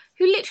brother,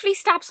 who literally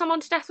stabbed someone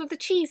to death with a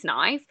cheese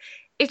knife,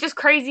 is just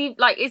crazy.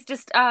 Like, it's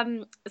just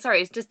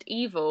it's just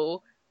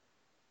evil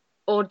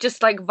or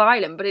just like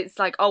violent. But it's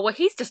like, oh well,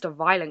 he's just a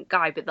violent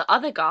guy, but the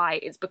other guy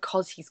is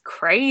because he's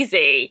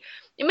crazy.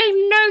 It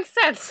made no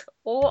sense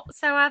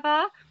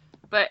whatsoever.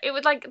 But it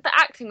was like, the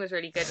acting was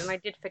really good, and I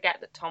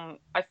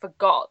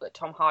forgot that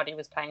Tom Hardy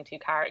was playing two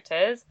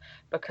characters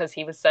because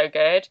he was so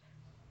good,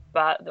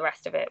 but the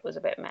rest of it was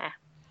a bit meh.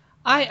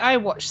 I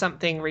watched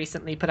something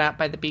recently put out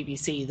by the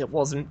BBC that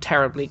wasn't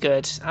terribly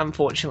good,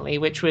 unfortunately,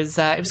 which was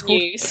it was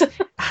called News.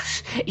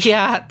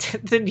 Yeah,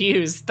 the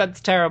news. That's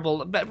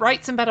terrible. But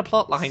write some better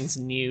plot lines,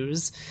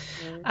 news.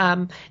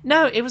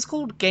 No, it was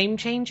called Game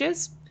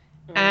Changers.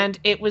 And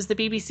it was the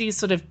BBC's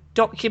sort of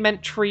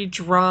documentary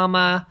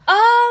drama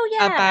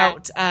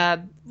about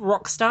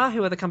Rockstar,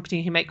 who are the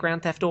company who make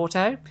Grand Theft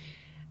Auto.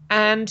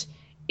 And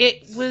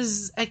it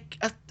was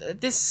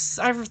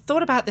I've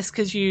thought about this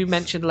because you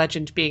mentioned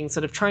Legend being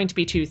sort of trying to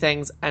be two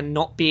things and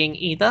not being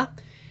either.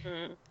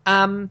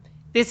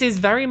 This is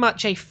very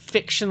much a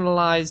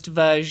fictionalized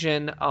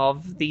version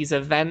of these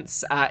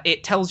events.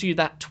 It tells you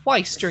that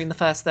twice during the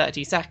first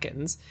 30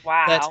 seconds.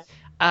 Wow. That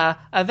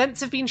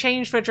events have been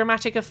changed for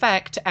dramatic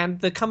effect, and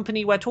the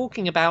company we're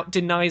talking about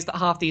denies that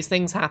half these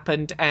things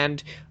happened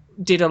and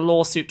did a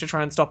lawsuit to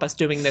try and stop us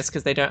doing this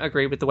because they don't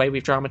agree with the way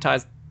we've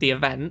dramatized the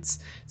events.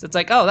 So it's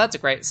like, oh, that's a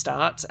great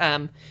start.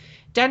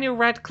 Daniel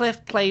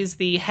Radcliffe plays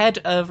the head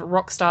of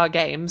Rockstar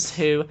Games,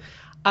 who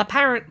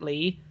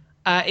apparently...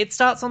 it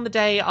starts on the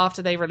day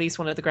after they release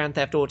one of the Grand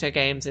Theft Auto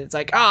games, and it's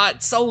like,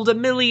 it sold 1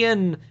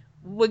 million!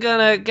 We're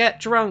gonna get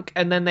drunk.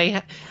 And then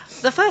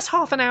the first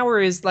half an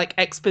hour is like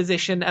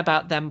exposition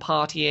about them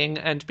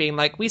partying and being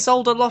like, we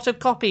sold a lot of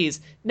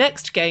copies.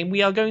 Next game,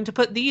 we are going to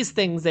put these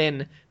things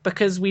in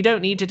because we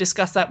don't need to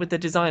discuss that with the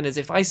designers.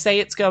 If I say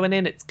it's going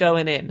in, it's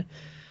going in.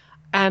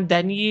 And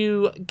then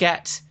you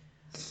get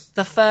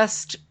the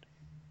first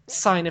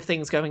sign of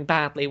things going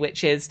badly,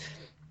 which is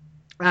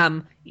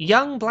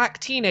young black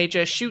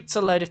teenager shoots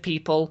a load of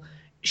people,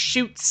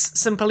 shoots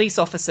some police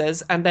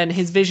officers, and then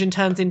his vision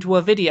turns into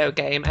a video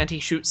game and he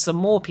shoots some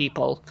more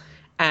people.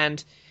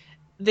 And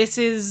this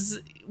is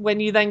when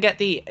you then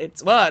get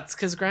it's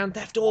because Grand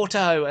Theft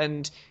Auto,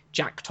 and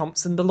Jack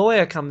Thompson, the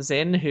lawyer, comes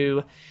in,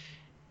 who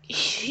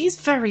he's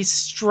very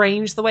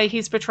strange the way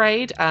he's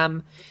portrayed.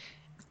 Where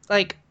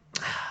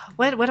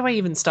do I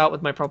even start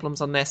with my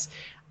problems on this?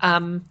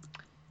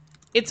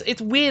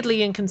 It's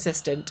weirdly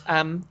inconsistent.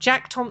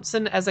 Jack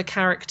Thompson as a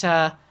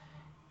character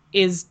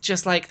is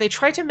just like, they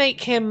try to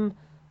make him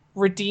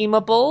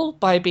redeemable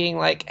by being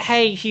like,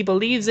 hey, he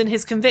believes in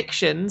his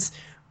convictions,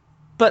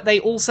 but they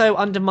also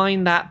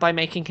undermine that by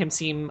making him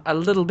seem a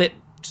little bit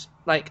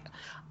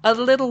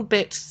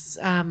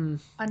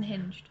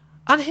unhinged.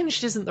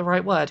 Unhinged isn't the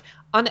right word.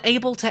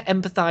 Unable to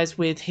empathize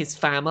with his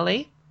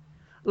family.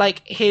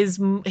 Like, his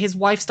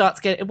wife starts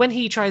when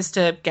he tries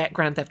to get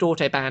Grand Theft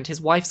Auto banned,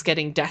 his wife's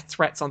getting death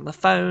threats on the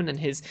phone, and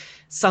his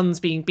son's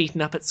being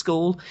beaten up at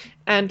school.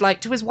 And, like,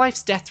 to his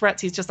wife's death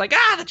threats, he's just like,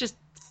 they're just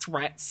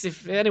threats.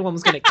 If anyone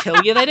was going to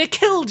kill you, they'd have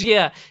killed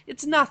you.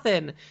 It's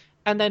nothing.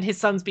 And then his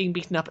son's being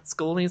beaten up at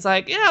school, and he's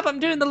like, yeah, but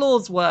I'm doing the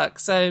Lord's work,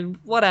 so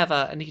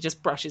whatever. And he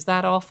just brushes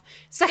that off.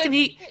 Second,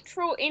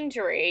 literal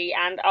injury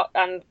and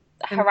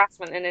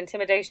harassment and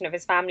intimidation of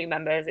his family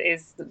members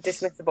is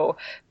dismissible,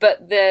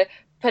 but the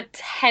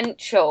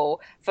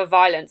potential for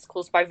violence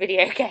caused by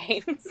video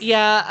games.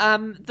 Yeah,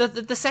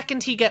 the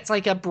second he gets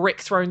like a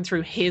brick thrown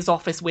through his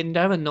office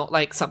window and not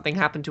like something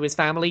happened to his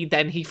family,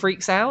 then he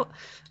freaks out.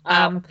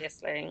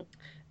 Obviously.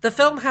 The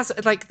film has,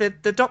 like, the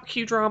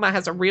docudrama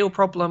has a real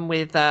problem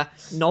with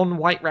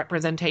non-white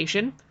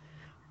representation,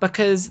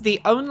 because the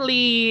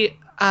only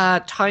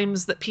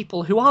times that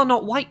people who are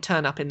not white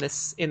turn up in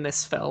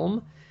this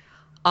film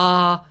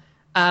are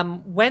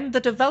when the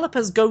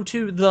developers go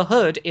to the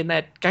hood in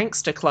their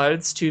gangster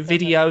clothes to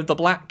video the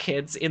black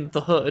kids in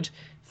the hood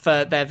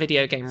for their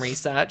video game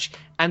research,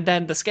 and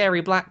then the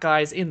scary black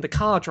guys in the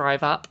car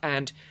drive up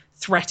and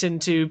threaten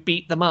to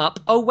beat them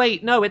up. Oh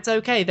wait, no, it's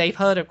okay, they've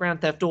heard of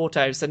Grand Theft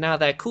Auto, so now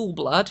they're cool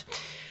blood.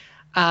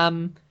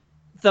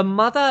 The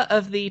mother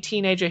of the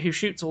teenager who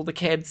shoots all the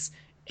kids,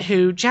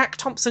 who Jack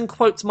Thompson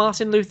quotes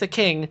Martin Luther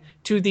King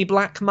to the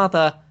black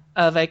mother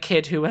of a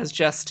kid who has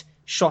just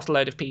shot a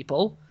load of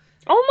people.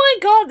 Oh my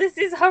god, this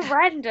is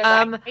horrendous.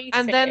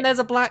 And then there's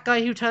a black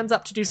guy who turns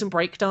up to do some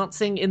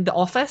breakdancing in the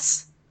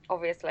office.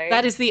 Obviously.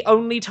 That is the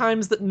only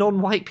times that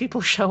non-white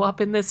people show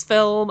up in this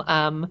film.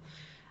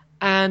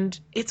 And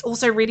it's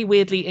also really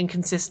weirdly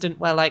inconsistent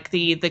where, like,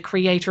 the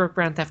creator of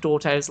Grand Theft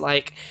Auto's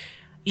like,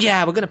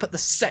 yeah, we're going to put the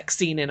sex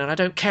scene in, and I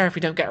don't care if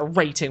we don't get a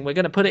rating. We're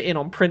going to put it in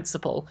on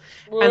principle.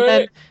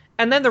 What?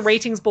 And then the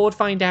ratings board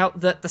find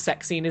out that the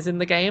sex scene is in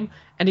the game,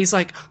 and he's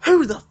like,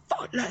 who the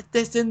fuck let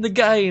this in the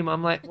game?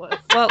 I'm like,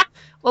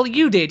 well,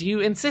 you did. You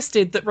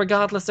insisted that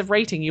regardless of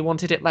rating, you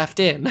wanted it left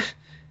in.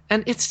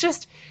 And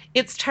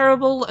it's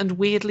terrible and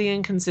weirdly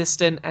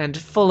inconsistent and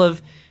full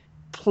of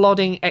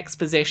plodding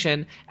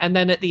exposition. And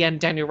then at the end,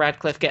 Daniel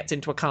Radcliffe gets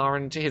into a car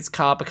and his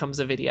car becomes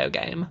a video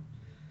game.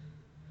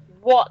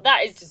 What?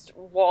 That is just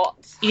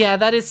what? Yeah,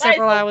 that is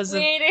several hours of...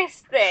 the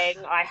weirdest thing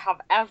I have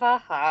ever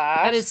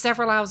heard. That is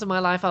several hours of my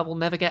life I will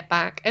never get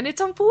back. And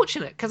it's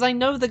unfortunate, because I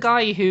know the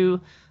guy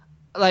who,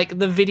 like,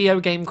 the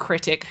video game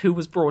critic who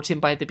was brought in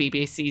by the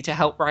BBC to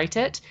help write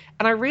it.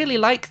 And I really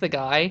like the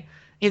guy.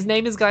 His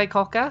name is Guy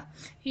Cocker.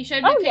 He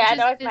showed me pictures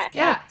of his cats.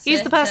 Yeah,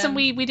 he's the person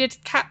we did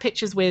cat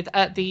pictures with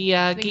at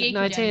the Geek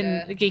Night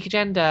In, the Geek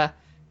Agenda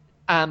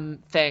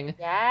thing.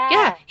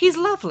 Yeah, he's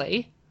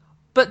lovely.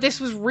 But this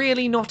was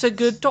really not a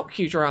good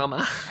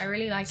docudrama. I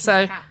really like his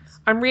cats.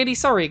 I'm really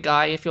sorry,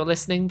 Guy, if you're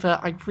listening,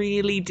 but I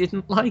really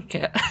didn't like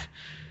it.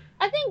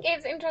 I think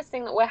it's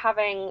interesting that we're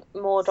having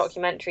more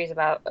documentaries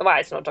about... Well,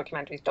 it's not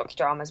documentaries,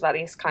 docudramas about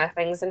these kind of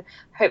things, and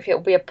hopefully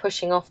it'll be a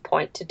pushing off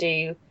point to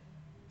do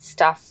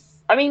stuff.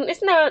 I mean,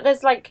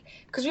 there's like...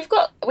 Because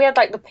we had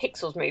like the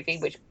Pixels movie,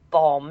 which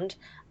bombed.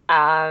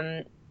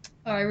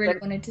 I really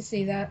wanted to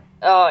see that.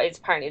 Oh, it's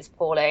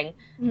appalling.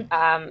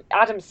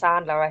 Adam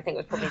Sandler, I think,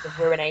 was probably the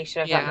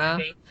ruination of that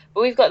movie.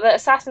 But we've got the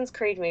Assassin's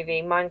Creed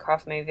movie,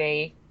 Minecraft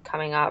movie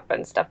coming up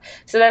and stuff.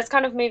 So there's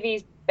kind of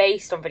movies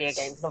based on video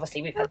games. And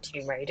obviously, we've had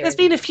Tomb Raider. There's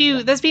been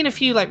a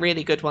few like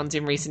really good ones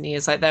in recent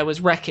years. Like there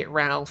was Wreck-It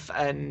Ralph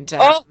and.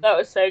 Oh, that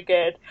was so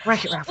good.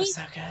 Wreck-It Ralph was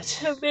so good.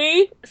 To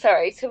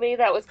me,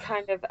 that was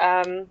kind of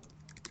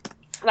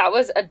that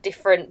was a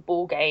different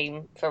ball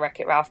game for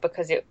Wreck-It Ralph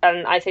because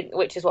I think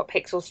which is what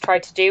Pixels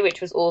tried to do, which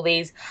was all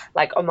these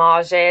like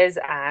homages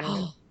and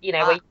where you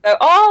go,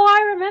 oh,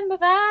 I remember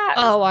that.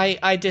 Oh,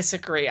 I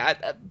disagree.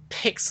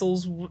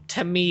 Pixels,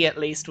 to me at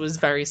least, was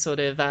very sort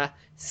of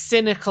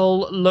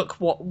cynical. Look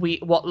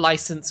what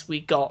license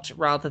we got,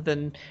 rather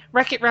than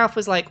Wreck-It Ralph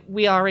was like,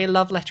 we are a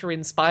love letter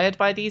inspired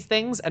by these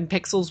things, and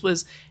Pixels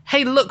was,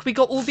 hey, look, we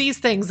got all these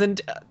things and.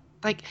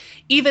 Like,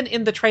 even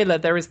in the trailer,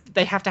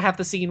 they have to have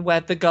the scene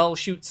where the girl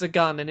shoots a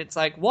gun, and it's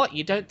like, what,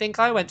 you don't think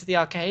I went to the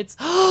arcades?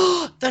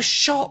 The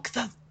shock!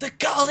 The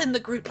girl in the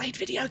group played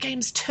video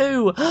games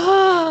too!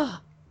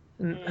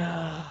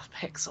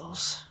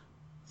 Pixels.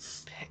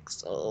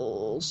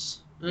 Pixels.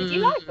 Did you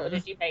like it, or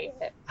did you hate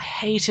it? I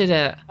hated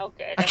it. Oh,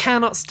 good. I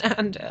cannot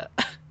stand it.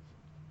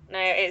 No,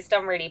 it's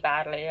done really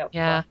badly.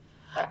 Yeah.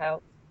 That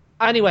helps.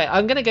 Anyway,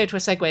 I'm going to go to a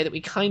segue that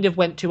we kind of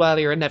went to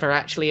earlier and never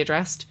actually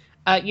addressed.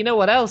 You know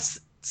what else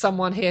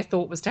someone here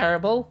thought was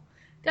terrible?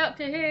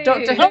 Doctor Who.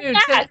 Doctor Who.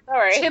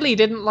 Sorry. Tilly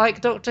didn't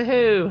like Doctor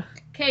Who.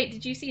 Kate,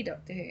 did you see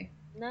Doctor Who?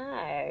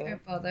 No.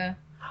 Don't bother.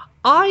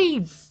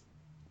 I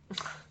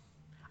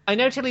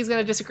know Tilly's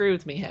going to disagree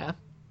with me here.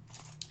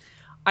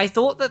 I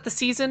thought that the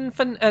season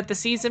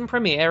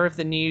premiere of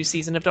the new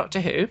season of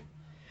Doctor Who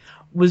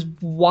was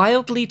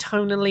wildly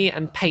tonally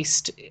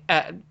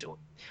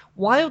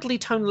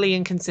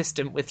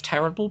inconsistent with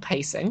terrible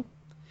pacing.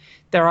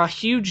 There are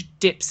huge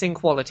dips in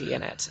quality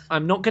in it.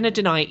 I'm not going to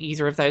deny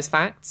either of those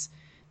facts.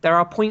 There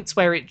are points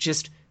where it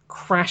just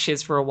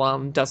crashes for a while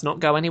and does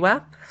not go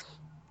anywhere.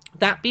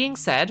 That being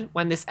said,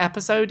 when this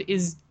episode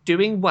is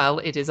doing well,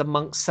 it is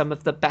amongst some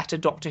of the better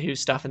Doctor Who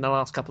stuff in the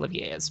last couple of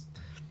years.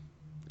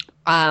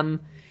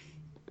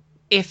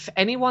 If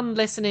anyone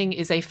listening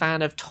is a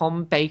fan of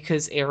Tom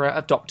Baker's era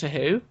of Doctor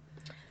Who...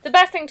 The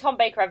best thing Tom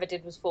Baker ever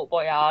did was Fort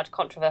Boyard.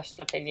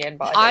 Controversial opinion,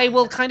 but I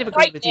will kind of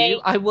agree with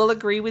you. I will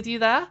agree with you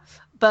there.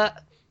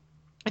 But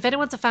if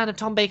anyone's a fan of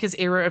Tom Baker's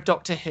era of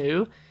Doctor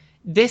Who,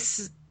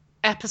 this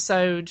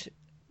episode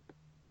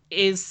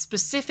is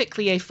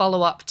specifically a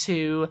follow-up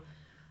to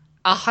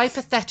a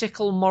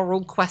hypothetical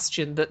moral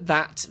question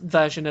that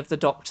version of the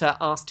Doctor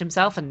asked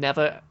himself and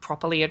never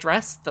properly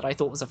addressed, that I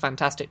thought was a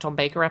fantastic Tom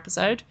Baker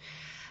episode.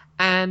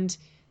 And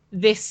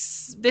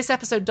this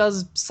episode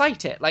does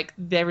cite it. Like,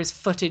 there is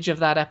footage of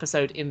that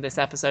episode in this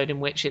episode in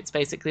which it's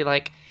basically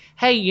like,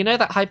 hey, you know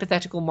that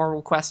hypothetical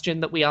moral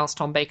question that we asked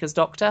Tom Baker's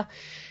Doctor?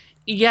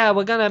 Yeah,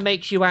 we're going to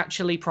make you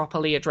actually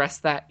properly address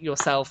that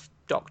yourself,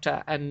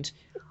 Doctor. And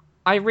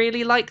I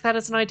really like that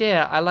as an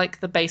idea. I like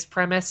the base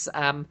premise.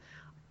 There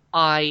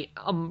are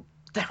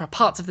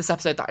parts of this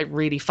episode that I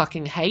really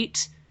fucking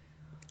hate,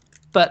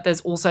 but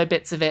there's also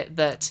bits of it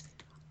that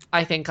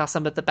I think are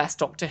some of the best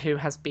Doctor Who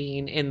has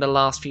been in the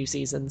last few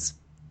seasons,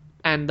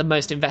 and the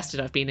most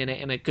invested I've been in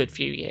it in a good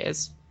few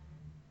years.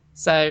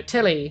 So,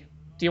 Tilly,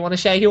 do you want to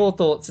share your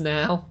thoughts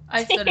now?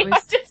 I thought it was...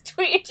 I just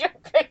tweeted your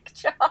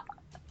picture.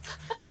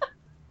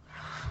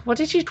 What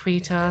did you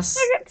tweet us?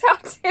 I can tell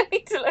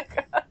Tilly to look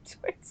at her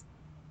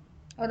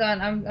Hold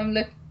on, I'm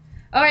looking.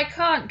 Oh, I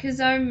can't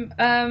because I'm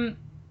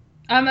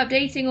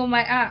updating all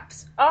my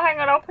apps. Oh, hang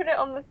on, I'll put it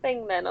on the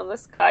thing then, on the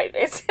Skype.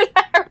 It's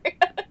hilarious.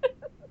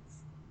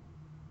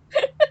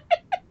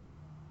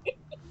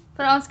 Put it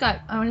on Skype.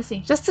 I want to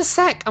see. Just a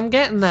sec. I'm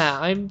getting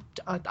there.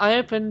 I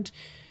opened.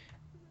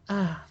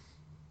 I'm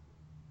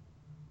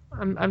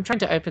trying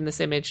to open this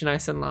image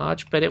nice and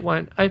large, but it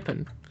won't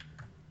open.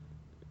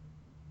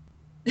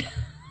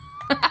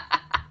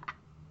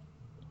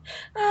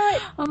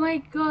 Oh my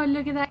god!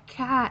 Look at that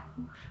cat.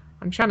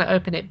 I'm trying to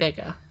open it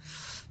bigger.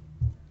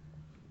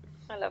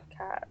 I love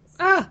cats.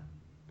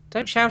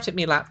 Don't shout at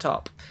me,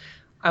 laptop.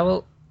 I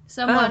will.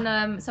 Someone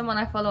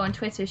I follow on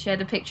Twitter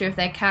shared a picture of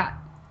their cat,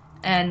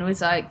 and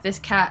was like, "This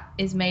cat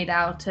is made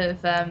out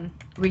of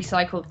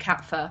recycled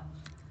cat fur,"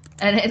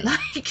 and it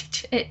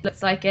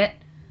looks like it.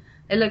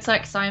 It looks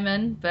like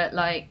Simon, but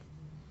like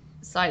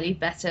slightly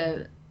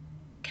better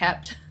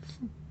kept.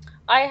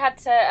 I had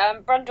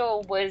to.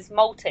 Brundle was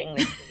molting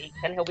this week,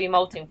 and he'll be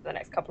molting for the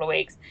next couple of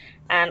weeks.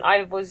 And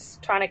I was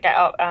trying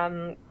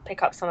to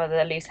pick up some of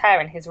the loose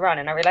hair in his run,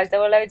 and I realised there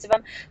were loads of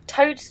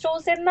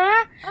toadstools in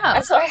there,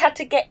 and so I had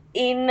to get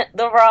in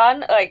the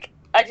run. Like,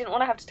 I didn't want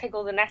to have to take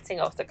all the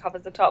netting off that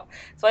covers the top,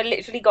 so I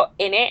literally got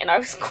in it, and I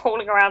was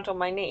crawling around on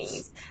my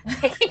knees,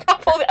 picking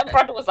up all the. And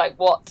Brundle was like,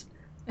 "What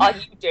are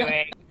you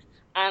doing?"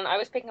 And I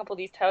was picking up all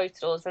these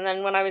toadstools, and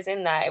then when I was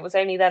in there, it was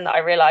only then that I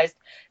realised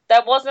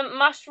there wasn't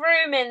much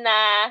room in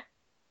there.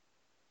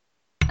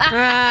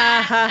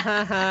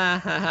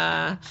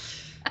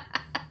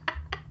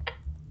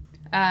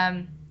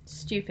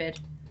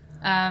 Stupid.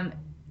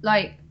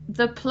 Like,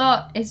 the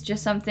plot is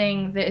just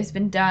something that has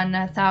been done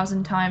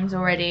 1,000 times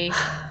already.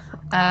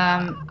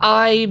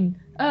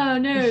 Oh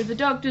no, the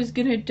doctor's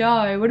gonna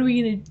die. What are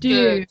we gonna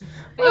do?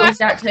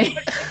 Exactly.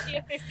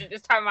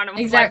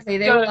 Exactly.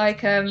 They were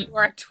like, you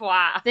were a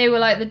twat. They were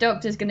like, the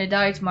doctor's gonna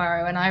die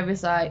tomorrow, and I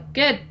was like,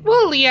 good.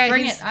 Well, yeah,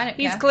 bring it. I don't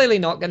care. He's clearly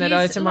not gonna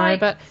die tomorrow,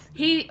 but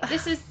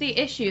this is the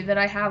issue that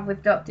I have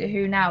with Doctor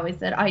Who now, is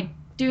that I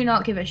do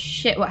not give a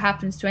shit what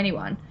happens to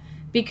anyone,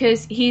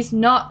 because he's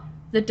not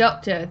the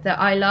Doctor that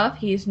I love.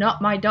 He is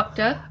not my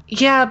Doctor.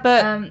 Yeah,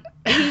 but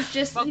he's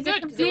just well, he's good, a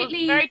completely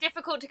it was very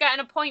difficult to get an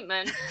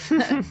appointment.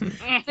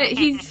 But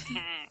he's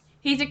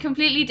a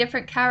completely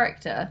different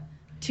character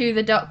to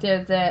the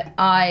Doctor that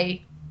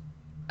I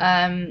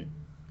fell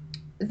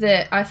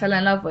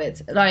in love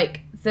with.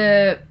 Like,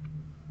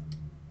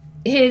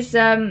 his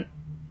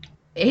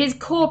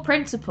core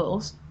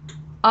principles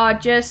are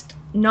just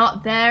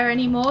not there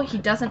anymore. He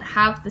doesn't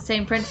have the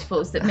same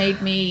principles that made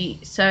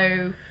me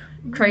so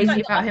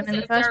crazy about him in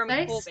the first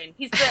place. Corbyn.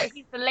 He's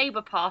the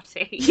Labour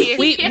Party.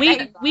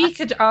 We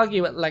could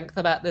argue at length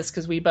about this,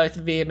 because we both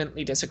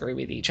vehemently disagree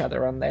with each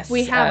other on this.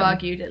 We have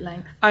argued at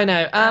length. I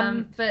know.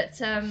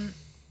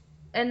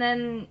 And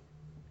then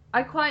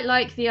I quite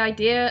like the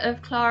idea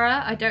of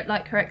Clara. I don't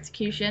like her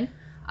execution.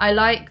 I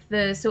like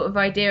the sort of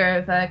idea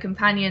of a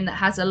companion that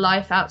has a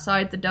life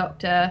outside the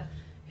Doctor,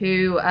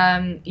 who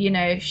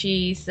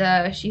she's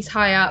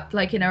high up,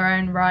 like, in her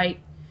own right.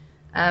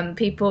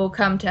 People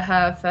come to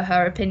her for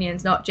her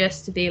opinions, not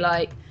just to be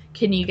like,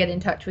 can you get in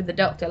touch with the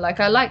Doctor? Like,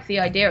 I like the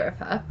idea of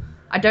her.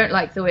 I don't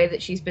like the way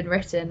that she's been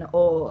written,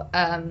 or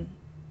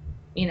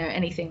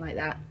anything like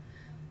that.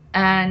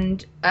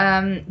 And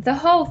the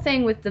whole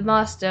thing with the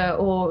Master,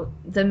 or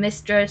the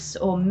Mistress,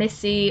 or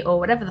Missy, or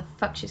whatever the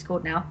fuck she's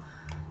called now,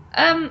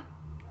 I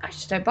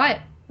just don't buy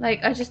it.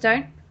 Like, I just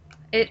don't.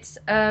 It's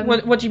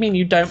What do you mean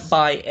you don't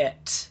buy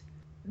it?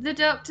 The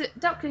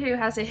Doctor Who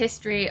has a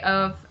history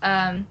of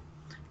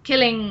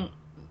killing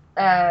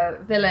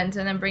villains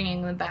and then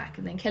bringing them back,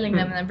 and then killing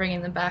them and then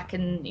bringing them back,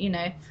 and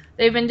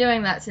they've been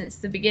doing that since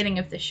the beginning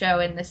of the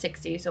show in the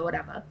 60s or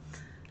whatever.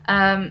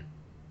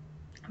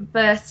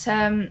 But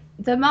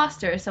the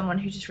Master is someone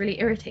who just really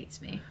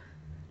irritates me.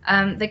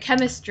 The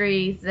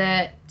chemistry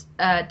that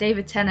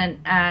David Tennant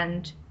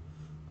and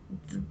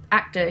the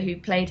actor who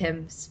played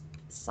him,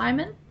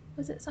 Simon?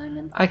 Was it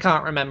Simon? I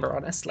can't remember,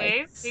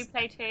 honestly. Who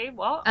played who?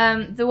 What?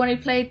 The one who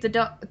played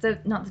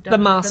the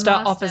Master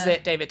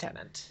opposite David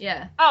Tennant.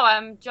 Yeah.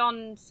 Oh,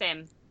 John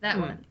Sim. That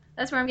one.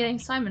 That's where I'm getting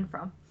Simon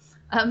from.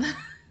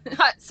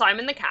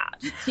 Simon the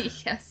cat.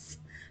 Yes,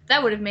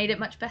 that would have made it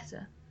much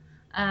better.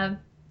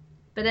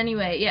 But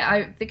anyway,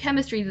 yeah, the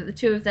chemistry that the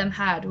two of them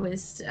had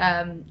was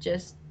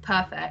just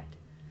perfect.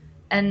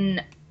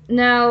 And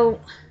now,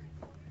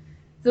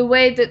 the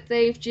way that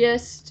they've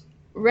just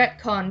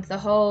retconned the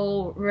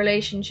whole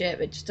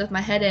relationship, it just does my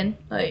head in.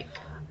 Like,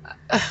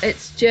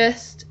 it's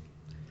just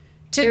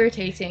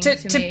irritating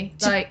to me.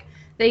 Like,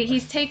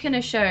 he's taken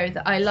a show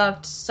that I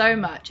loved so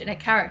much, and a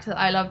character that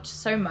I loved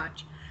so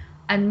much,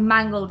 and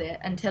mangled it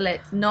until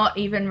it's not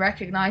even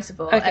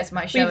recognizable as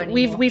my show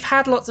anymore. We've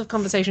had lots of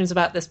conversations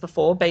about this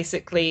before.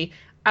 Basically,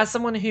 as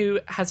someone who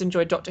has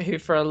enjoyed Doctor Who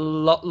for a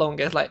lot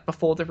longer, like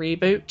before the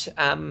reboot,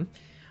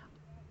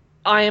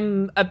 I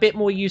am a bit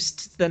more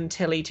used than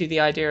Tilley to the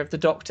idea of the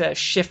Doctor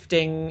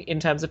shifting in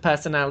terms of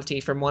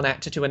personality from one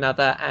actor to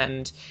another,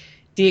 and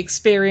the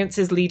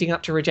experiences leading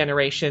up to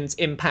regenerations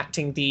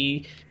impacting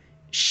the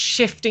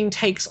shifting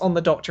takes on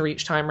the Doctor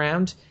each time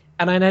round.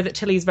 And I know that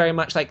Tilley's very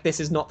much like, this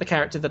is not the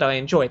character that I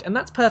enjoyed. And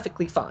that's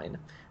perfectly fine.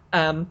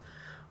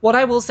 What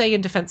I will say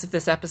in defense of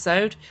this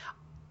episode,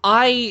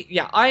 I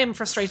am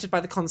frustrated by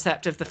the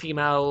concept of the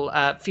female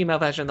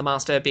version of the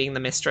Master being the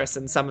mistress,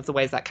 and some of the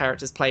ways that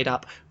character's played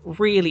up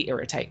really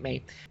irritate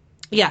me.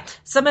 Yeah,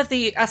 some of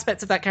the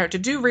aspects of that character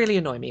do really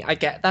annoy me. I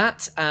get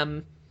that.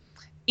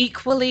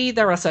 Equally,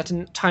 there are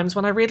certain times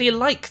when I really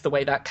like the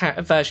way that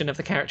version of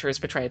the character is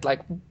portrayed.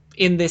 Like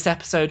in this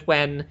episode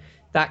when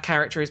that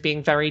character is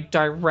being very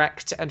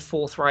direct and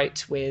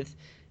forthright with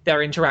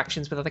their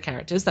interactions with other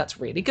characters. That's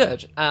really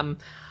good.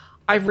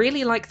 I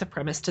really like the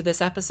premise to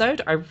this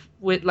episode. I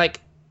would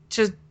like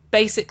to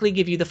basically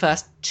give you the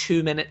first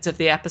 2 minutes of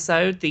the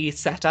episode. The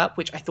setup,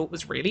 which I thought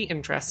was really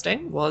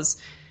interesting, was,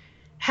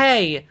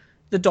 hey,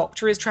 the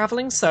Doctor is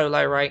traveling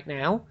solo right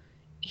now.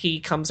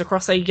 He comes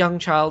across a young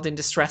child in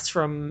distress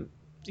from,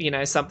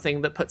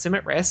 something that puts him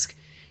at risk.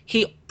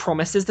 He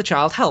promises the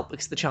child help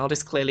because the child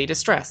is clearly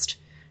distressed.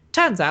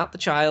 Turns out the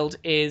child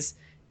is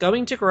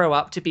going to grow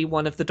up to be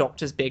one of the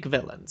Doctor's big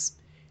villains.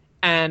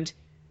 And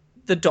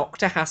the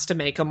Doctor has to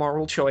make a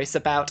moral choice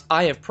about,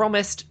 I have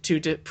promised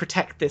to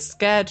protect this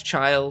scared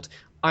child.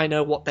 I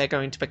know what they're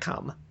going to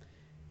become.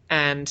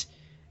 And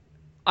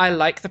I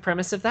like the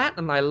premise of that,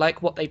 and I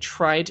like what they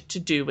tried to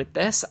do with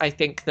this. I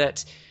think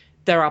that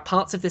there are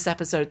parts of this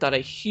episode that are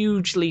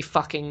hugely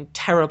fucking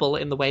terrible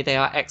in the way they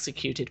are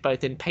executed,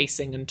 both in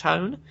pacing and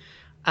tone.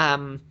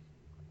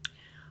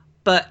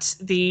 But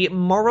the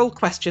moral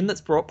question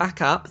that's brought back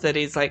up, that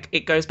is like,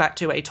 it goes back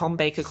to a Tom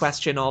Baker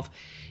question of,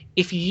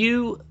 if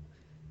you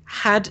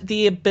had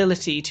the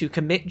ability to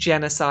commit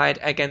genocide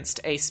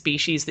against a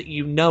species that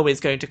you know is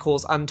going to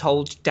cause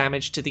untold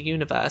damage to the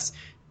universe,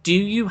 do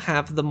you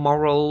have the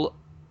moral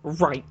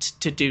right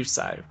to do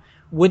so?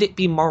 Would it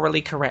be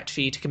morally correct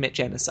for you to commit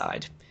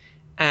genocide?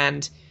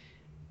 And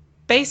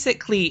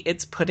basically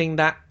it's putting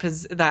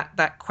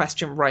that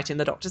question right in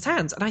the Doctor's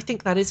hands, and I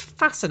think that is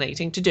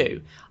fascinating to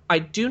do. I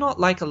do not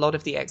like a lot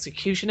of the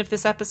execution of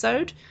this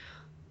episode,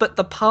 but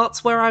the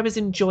parts where I was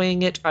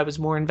enjoying it, I was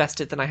more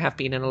invested than I have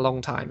been in a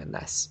long time in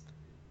this.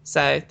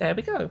 So there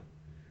we go.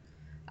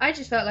 I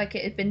just felt like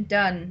it had been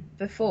done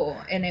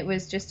before, and it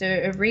was just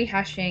a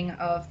rehashing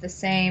of the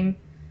same.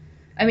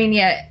 I mean,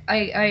 yeah,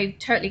 I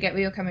totally get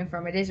where you're coming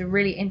from. It is a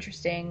really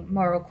interesting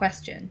moral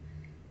question,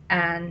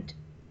 and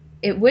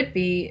it would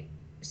be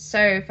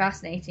so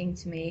fascinating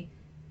to me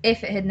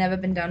if it had never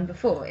been done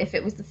before. If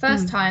it was the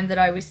first time that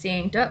I was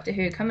seeing Doctor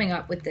Who coming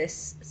up with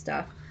this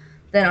stuff,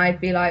 then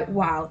I'd be like,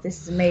 wow,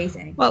 this is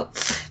amazing. Well,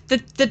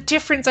 the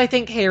difference I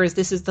think here is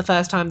this is the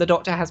first time the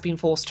Doctor has been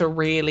forced to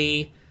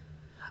really,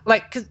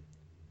 like, because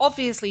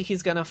obviously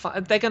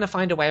they're going to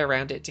find a way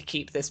around it to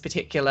keep this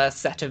particular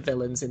set of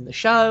villains in the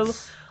show.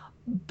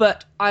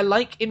 But I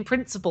like, in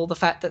principle, the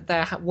fact that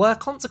there were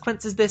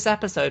consequences this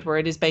episode where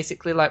it is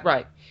basically like,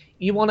 right,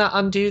 you want to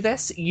undo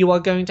this? You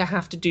are going to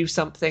have to do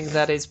something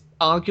that is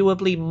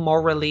arguably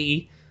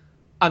morally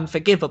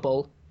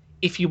unforgivable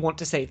if you want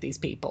to save these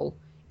people.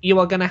 You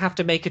are going to have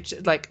to make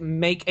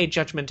a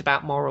judgment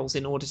about morals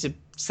in order to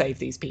save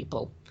these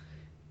people.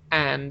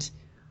 And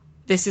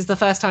this is the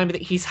first time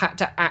that he's had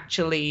to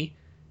actually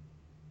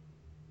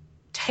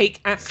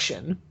take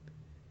action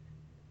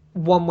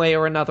one way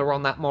or another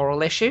on that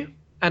moral issue.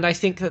 And I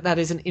think that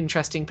is an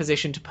interesting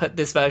position to put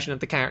this version of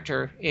the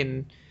character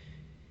in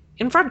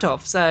front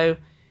of. So,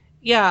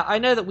 yeah, I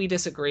know that we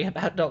disagree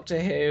about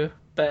Doctor Who,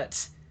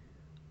 but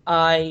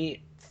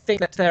I think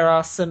that there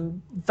are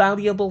some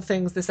valuable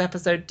things this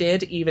episode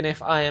did, even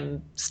if I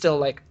am still,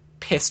 like,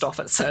 pissed off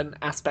at certain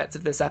aspects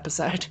of this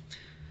episode.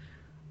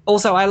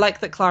 Also, I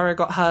like that Clara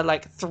got her,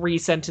 like, 3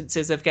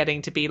 sentences of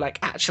getting to be, like,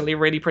 actually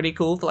really pretty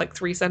cool for, like,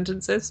 3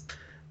 sentences.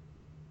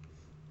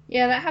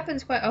 Yeah, that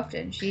happens quite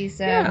often.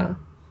 She's,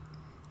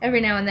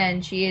 every now and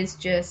then, she is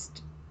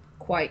just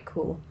quite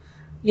cool.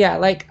 Yeah,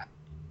 like,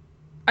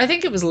 I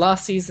think it was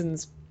last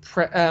season's,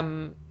 first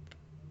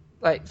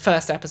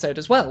episode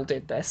as well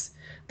did this.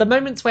 The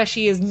moments where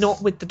she is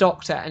not with the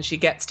Doctor and she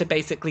gets to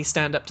basically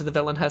stand up to the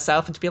villain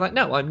herself and to be like,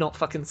 no, I'm not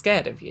fucking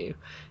scared of you.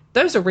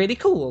 Those are really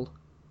cool.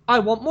 I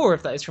want more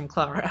of those from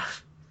Clara.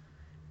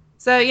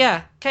 So,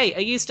 yeah, Kate,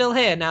 are you still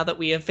here now that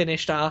we have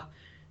finished our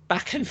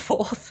back and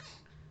forth?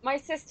 My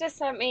sister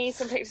sent me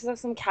some pictures of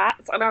some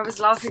cats, and I was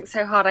laughing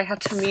so hard I had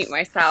to mute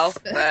myself,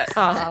 but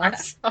I'm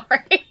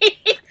sorry.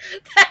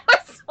 There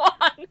was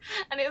one,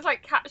 and it was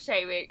like cat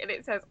shaming, and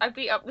it says, I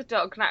beat up the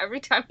dog. Now every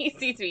time he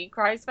sees me, he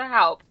cries for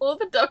help. All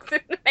the dogs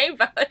in the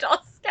neighbourhood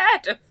are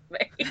scared of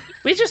me.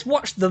 We just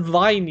watched the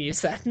Vine you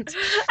sent.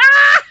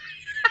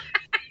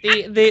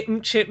 the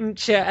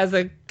mcha as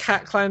a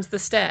cat climbs the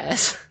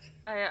stairs.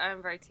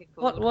 I'm very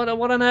tickled. What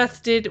on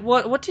earth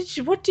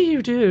what do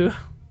you do?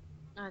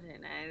 I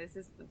don't know. This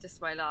is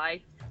just my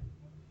life.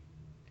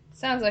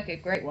 Sounds like a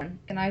great one.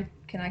 Can I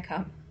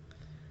come?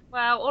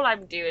 Well, all I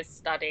do is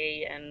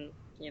study and,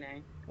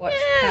 watch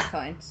cat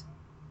finds.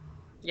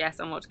 Yes,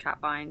 and watch cat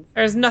finds.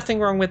 There's nothing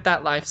wrong with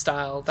that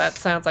lifestyle. That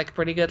sounds like a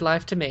pretty good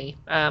life to me.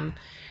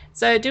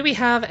 So, do we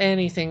have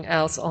anything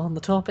else on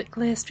the topic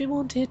list we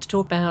wanted to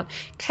talk about?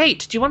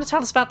 Kate, do you want to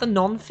tell us about the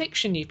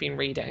non-fiction you've been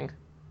reading?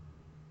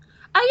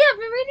 Oh yeah, I've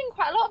been reading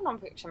quite a lot of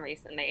non-fiction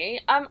recently.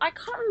 I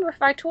can't remember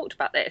if I talked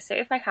about this, so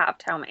if I have,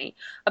 tell me.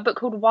 A book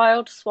called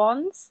Wild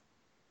Swans.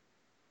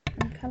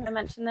 Have I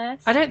mentioned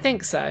this? I don't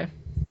think so.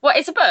 Well,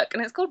 it's a book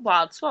and it's called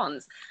Wild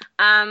Swans.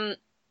 I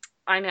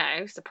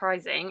know,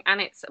 surprising.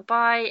 And it's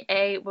by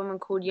a woman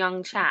called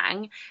Young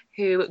Chang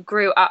who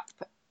grew up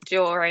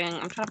during,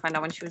 I'm trying to find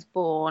out when she was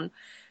born.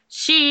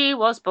 She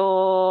was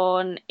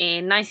born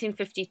in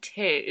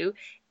 1952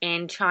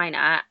 in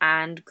China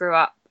and grew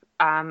up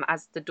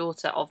as the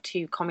daughter of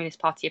two Communist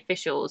Party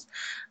officials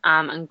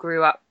and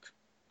grew up,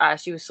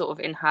 she was sort of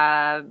in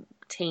her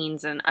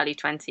teens and early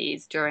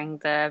 20s during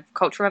the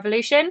Cultural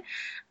Revolution.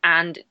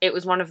 And it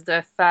was one of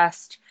the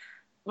first,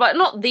 well,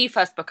 not the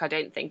first book, I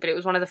don't think, but it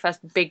was one of the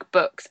first big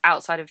books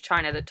outside of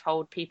China that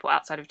told people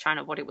outside of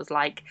China what it was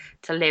like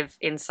to live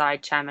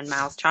inside Chairman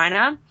Mao's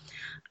China.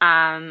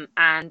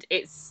 And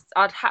it's,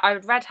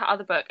 I'd read her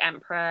other book,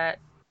 Empress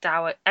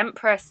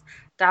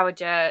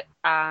Dowager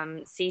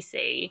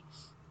Cece,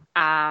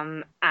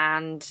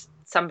 and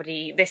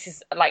somebody, this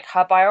is like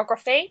her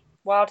biography,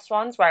 Wild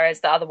Swans,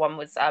 whereas the other one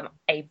was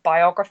a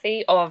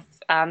biography of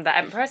the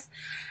Empress,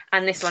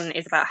 and this one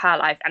is about her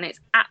life, and it's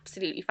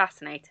absolutely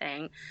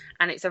fascinating,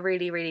 and it's a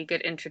really, really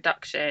good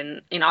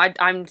introduction. You know,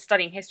 I'm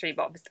studying history,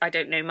 but I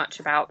don't know much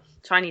about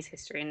Chinese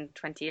history and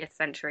 20th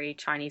century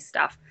Chinese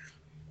stuff.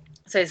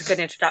 So it's a good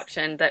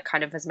introduction that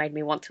kind of has made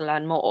me want to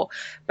learn more.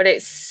 But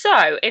it's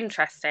so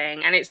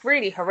interesting, and it's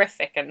really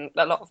horrific in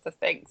a lot of the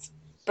things.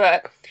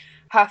 But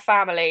her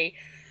family,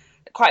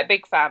 quite a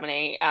big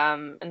family,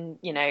 and,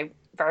 you know,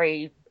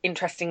 very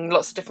interesting,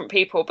 lots of different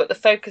people. But the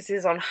focus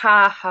is on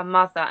her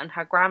mother, and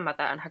her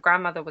grandmother. And her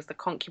grandmother was the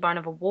concubine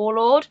of a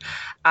warlord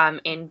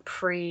in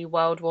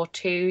pre-World War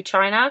II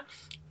China.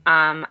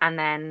 And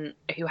then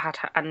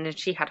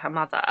she had her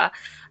mother.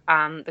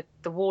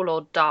 The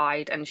warlord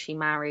died, and she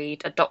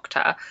married a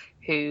doctor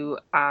who,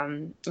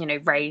 you know,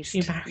 raised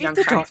young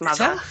Chang's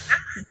mother.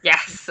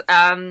 Yes.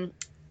 And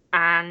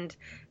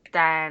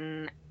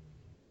then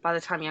by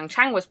the time young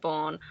Chang was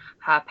born,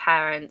 her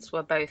parents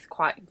were both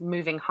quite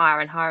moving higher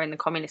and higher in the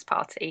Communist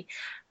Party,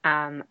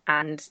 and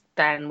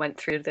then went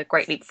through the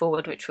Great Leap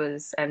Forward, which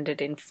was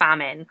ended in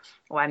famine.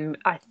 I'm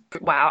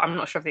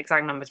not sure of the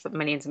exact numbers, but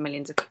millions and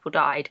millions of people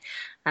died.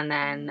 And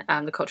then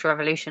the Cultural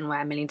Revolution,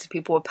 where millions of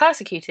people were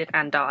persecuted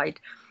and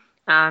died.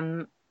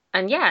 And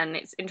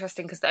it's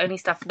interesting because the only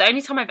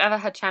time I've ever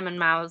heard Chairman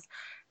Mao's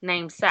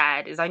name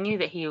said is, I knew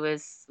that he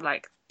was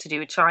like to do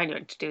with China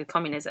and to do with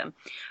communism,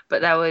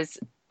 but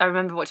I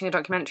remember watching a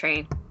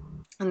documentary,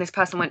 and this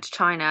person went to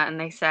China, and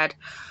they said,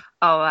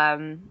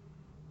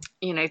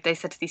 you know, they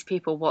said to these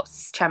people,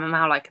 what's Chairman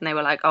Mao like? And they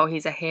were like, oh,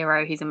 he's a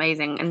hero, he's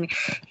amazing. And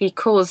he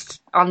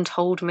caused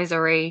untold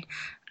misery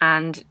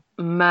and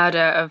murder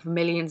of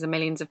millions and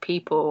millions of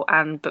people,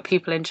 but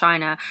people in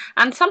China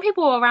and some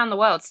people around the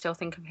world still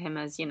think of him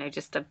as, you know,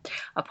 just a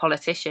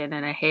politician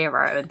and a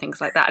hero and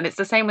things like that. And it's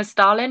the same with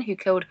Stalin, who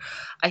killed,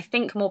 I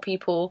think, more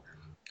people,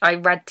 I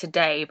read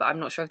today, but I'm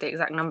not sure of the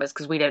exact numbers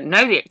because we don't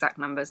know the exact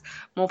numbers,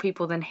 more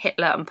people than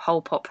Hitler and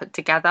Pol Pot put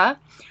together.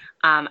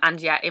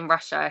 And yet in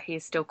Russia, he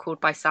is still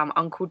called by some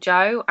Uncle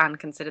Joe and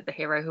considered the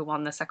hero who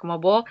won the Second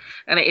World War.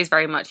 And it is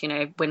very much, you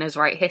know, winners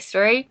write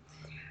history.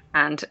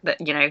 And that,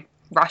 you know,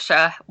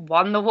 Russia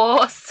won the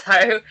war,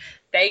 so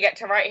they get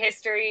to write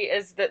history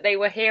as that they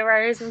were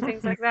heroes and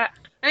things like that.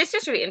 And it's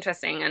just really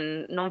interesting.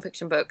 And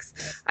non-fiction books,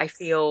 I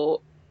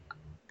feel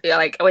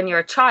like when you're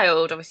a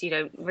child, obviously you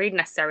don't read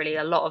necessarily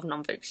a lot of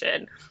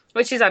non-fiction,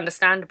 which is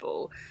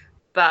understandable.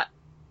 But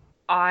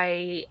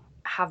my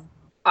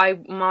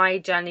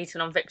journey to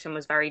non-fiction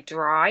was very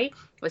dry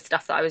with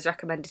stuff that I was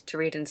recommended to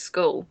read in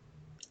school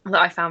that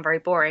I found very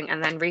boring.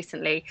 And then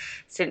recently,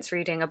 since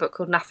reading a book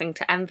called Nothing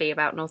to Envy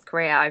about North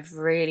Korea, I've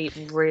really,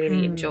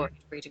 really enjoyed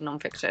reading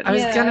non-fiction. I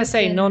was going to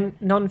say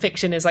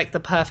non-fiction is like the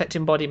perfect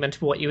embodiment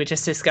of what you were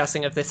just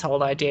discussing, of this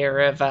whole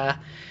idea of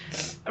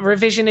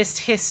revisionist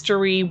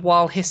history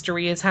while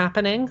history is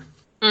happening.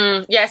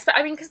 Yes, but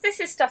I mean, because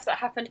this is stuff that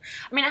happened.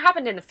 I mean, it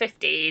happened in the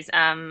 50s.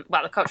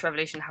 The Cultural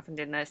Revolution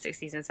happened in the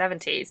 60s and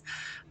 70s.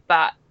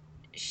 But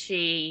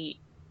she's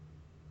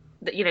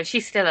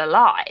still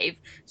alive.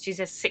 She's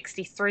just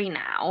 63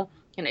 now.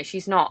 You know,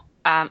 she's not.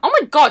 Oh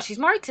my God, she's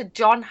married to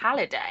John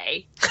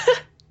Halliday.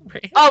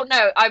 Really? Oh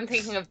no, I'm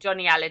thinking of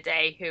Johnny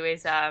Halliday, who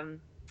is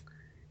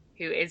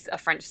a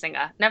French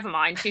singer. Never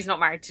mind, she's not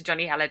married to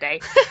Johnny Halliday.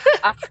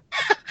 I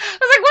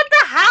was like, what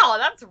the hell?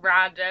 That's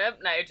random.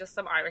 No, just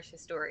some Irish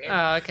historian.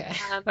 Oh, okay.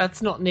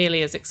 That's not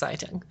nearly as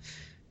exciting.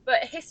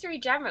 But history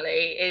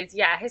generally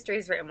history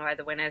is written by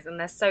the winners, and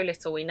there's so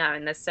little we know,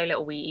 and there's so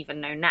little we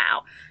even know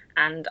now.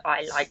 And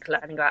I like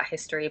learning about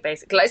history,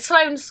 basically. Like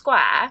Sloane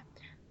Square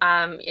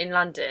in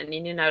London,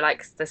 you know,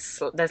 like there's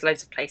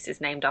loads of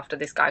places named after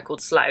this guy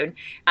called Sloane,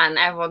 and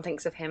everyone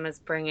thinks of him as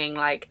bringing,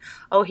 like,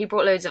 oh, he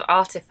brought loads of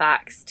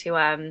artifacts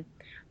to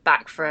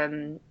back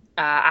from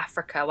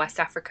Africa, West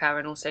Africa,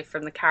 and also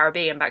from the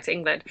Caribbean back to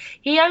England.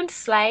 He owned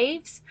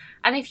slaves,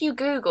 and if you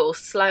Google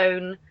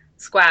Sloane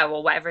Square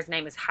or whatever his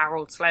name is,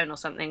 Harold Sloane or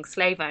something,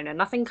 slave owner,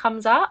 nothing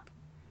comes up.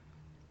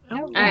 Oh,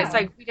 wow. And it's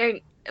like, we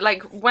don't,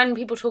 like, when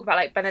people talk about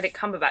like Benedict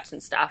Cumberbatch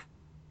and stuff,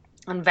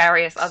 and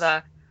various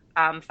other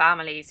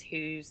families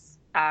whose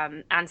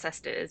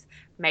ancestors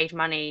made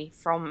money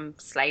from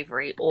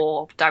slavery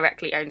or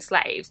directly owned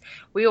slaves,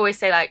 we always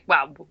say, like,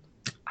 well,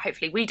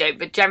 hopefully we don't,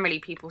 but generally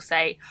people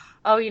say,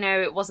 oh, you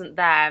know, it wasn't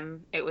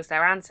them, it was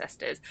their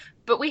ancestors.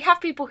 But we have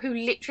people who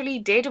literally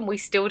did, and we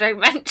still don't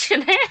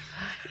mention it.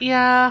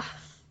 Yeah.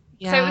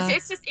 So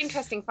it's just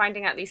interesting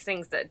finding out these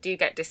things that do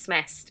get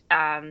dismissed,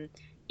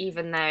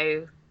 even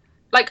though,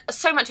 like,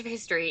 so much of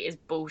history is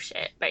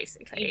bullshit,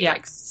 basically. Yeah,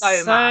 like,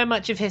 so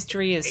much of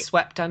history is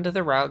swept under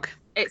the rug.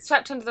 It's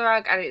swept under the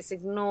rug, and it's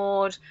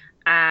ignored,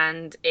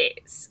 and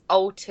it's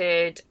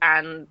altered,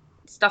 and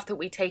stuff that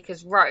we take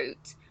as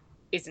rote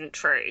isn't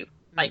true.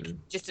 Like,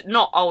 just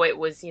not, oh, it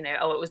was, you know,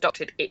 oh, it was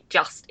doctored. It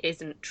just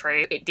isn't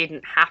true. It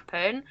didn't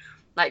happen.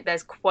 Like,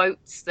 there's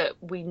quotes that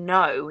we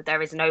know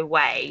there is no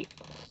way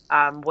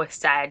were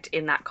said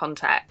in that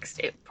context.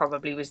 It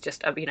probably was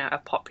just a, you know, a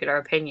popular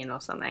opinion or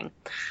something.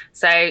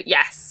 So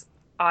yes,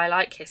 I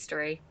like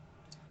history.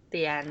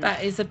 The end.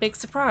 That is a big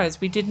surprise.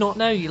 We did not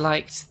know you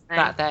liked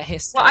that there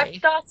history. Well,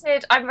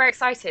 I'm very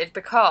excited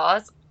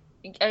because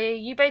are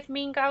you both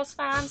Mean Girls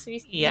fans? Have you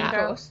seen Mean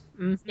Girls?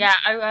 Mm-hmm. Yeah,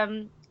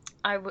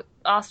 I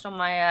asked on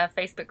my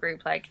Facebook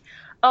group, like,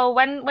 oh,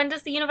 when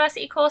does the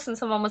university course? And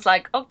someone was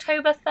like,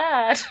 October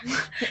 3rd.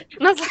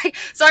 And I was like,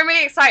 so I'm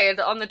really excited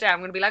that on the day I'm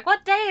going to be like,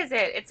 what day is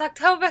it? It's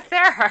October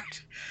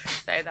 3rd.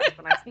 So that's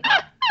when I see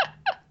that.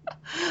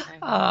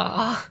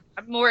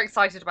 I'm more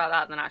excited about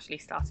that than actually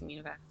starting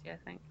university, I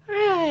think.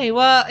 Hooray!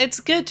 Well, it's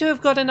good to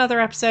have got another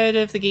episode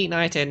of the Geek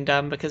Night In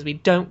done, because we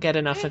don't get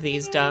enough of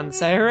these done.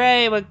 So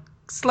hooray, we're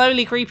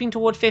slowly creeping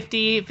toward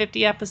 50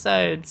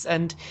 episodes,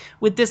 and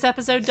with this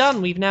episode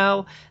done,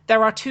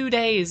 there are 2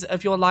 days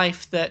of your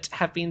life that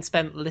have been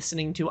spent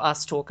listening to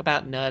us talk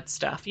about nerd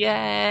stuff.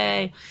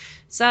 Yay!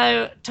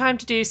 So, time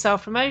to do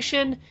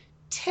self-promotion.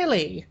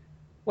 Tilley,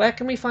 where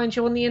can we find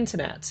you on the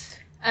internet?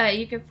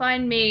 You can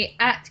find me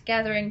at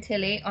Gathering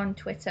Tilley on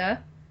Twitter,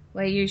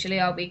 where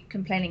usually I'll be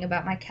complaining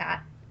about my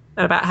cat.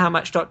 And about how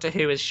much Doctor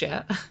Who is shit.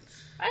 I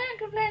don't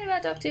complain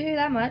about Doctor Who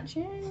that much.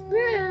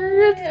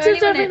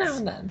 Just every now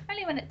and then.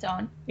 Only when it's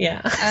on.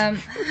 Yeah.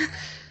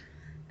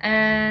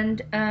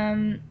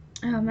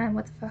 Oh man,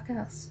 what the fuck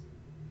else?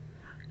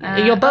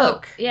 Your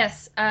book.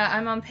 Yes,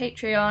 I'm on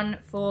Patreon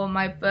for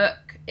my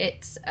book.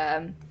 Its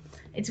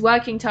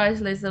working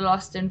title is The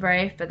Lost and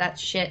Brave, but that's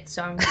shit,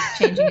 so I'm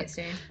changing it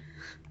soon.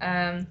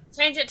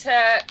 Change it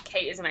to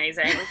Kate is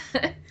Amazing.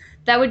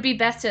 That would be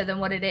better than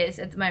what it is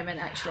at the moment,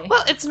 actually.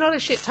 Well, it's not a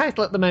shit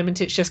title at the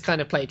moment, it's just kind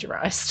of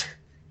plagiarised.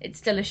 It's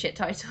still a shit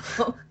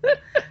title.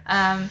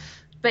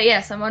 But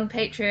yes, I'm on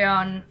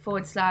Patreon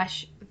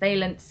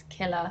 /Valence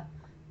Killer,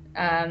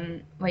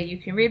 where you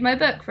can read my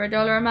book for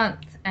 $1 a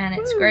month. And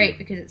it's great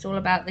because it's all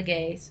about the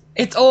gays.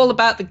 It's all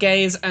about the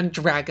gays and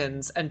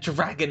dragons and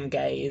dragon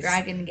gays.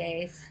 Dragon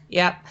gays.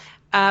 Yep.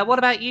 What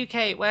about you,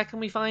 Kate? Where can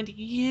we find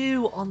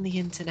you on the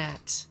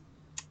internet?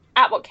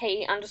 At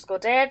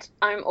 @whatkatie_did.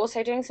 I'm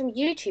also doing some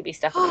YouTubey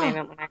stuff at the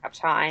moment when I have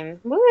time.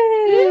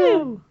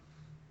 Woo!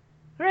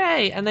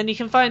 Hooray! And then you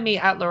can find me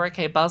at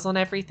LauraK Buzz on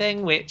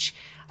everything, which,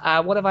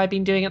 what have I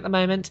been doing at the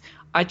moment?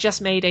 I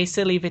just made a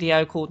silly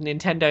video called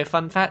Nintendo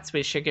Fun Facts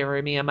with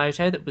Shigeru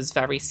Miyamoto that was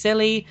very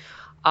silly.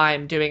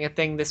 I'm doing a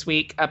thing this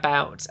week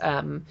about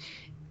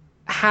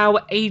how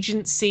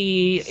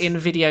agency in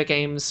video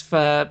games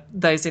for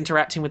those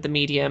interacting with the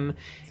medium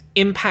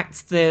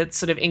impacts the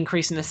sort of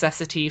increased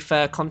necessity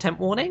for content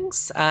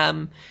warnings.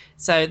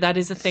 So that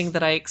is a thing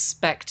that I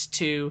expect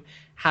to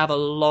have a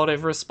lot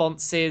of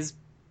responses.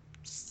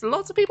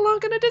 Lots of people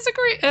aren't going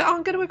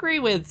to agree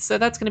with. So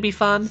that's going to be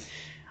fun.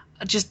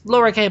 Just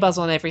LauraK Buzz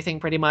on everything,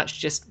 pretty much.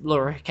 Just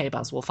LauraK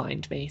Buzz will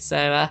find me. So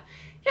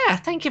yeah,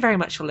 thank you very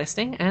much for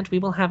listening, and we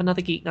will have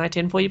another Geek Night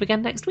In for you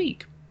again next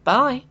week.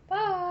 Bye. Bye.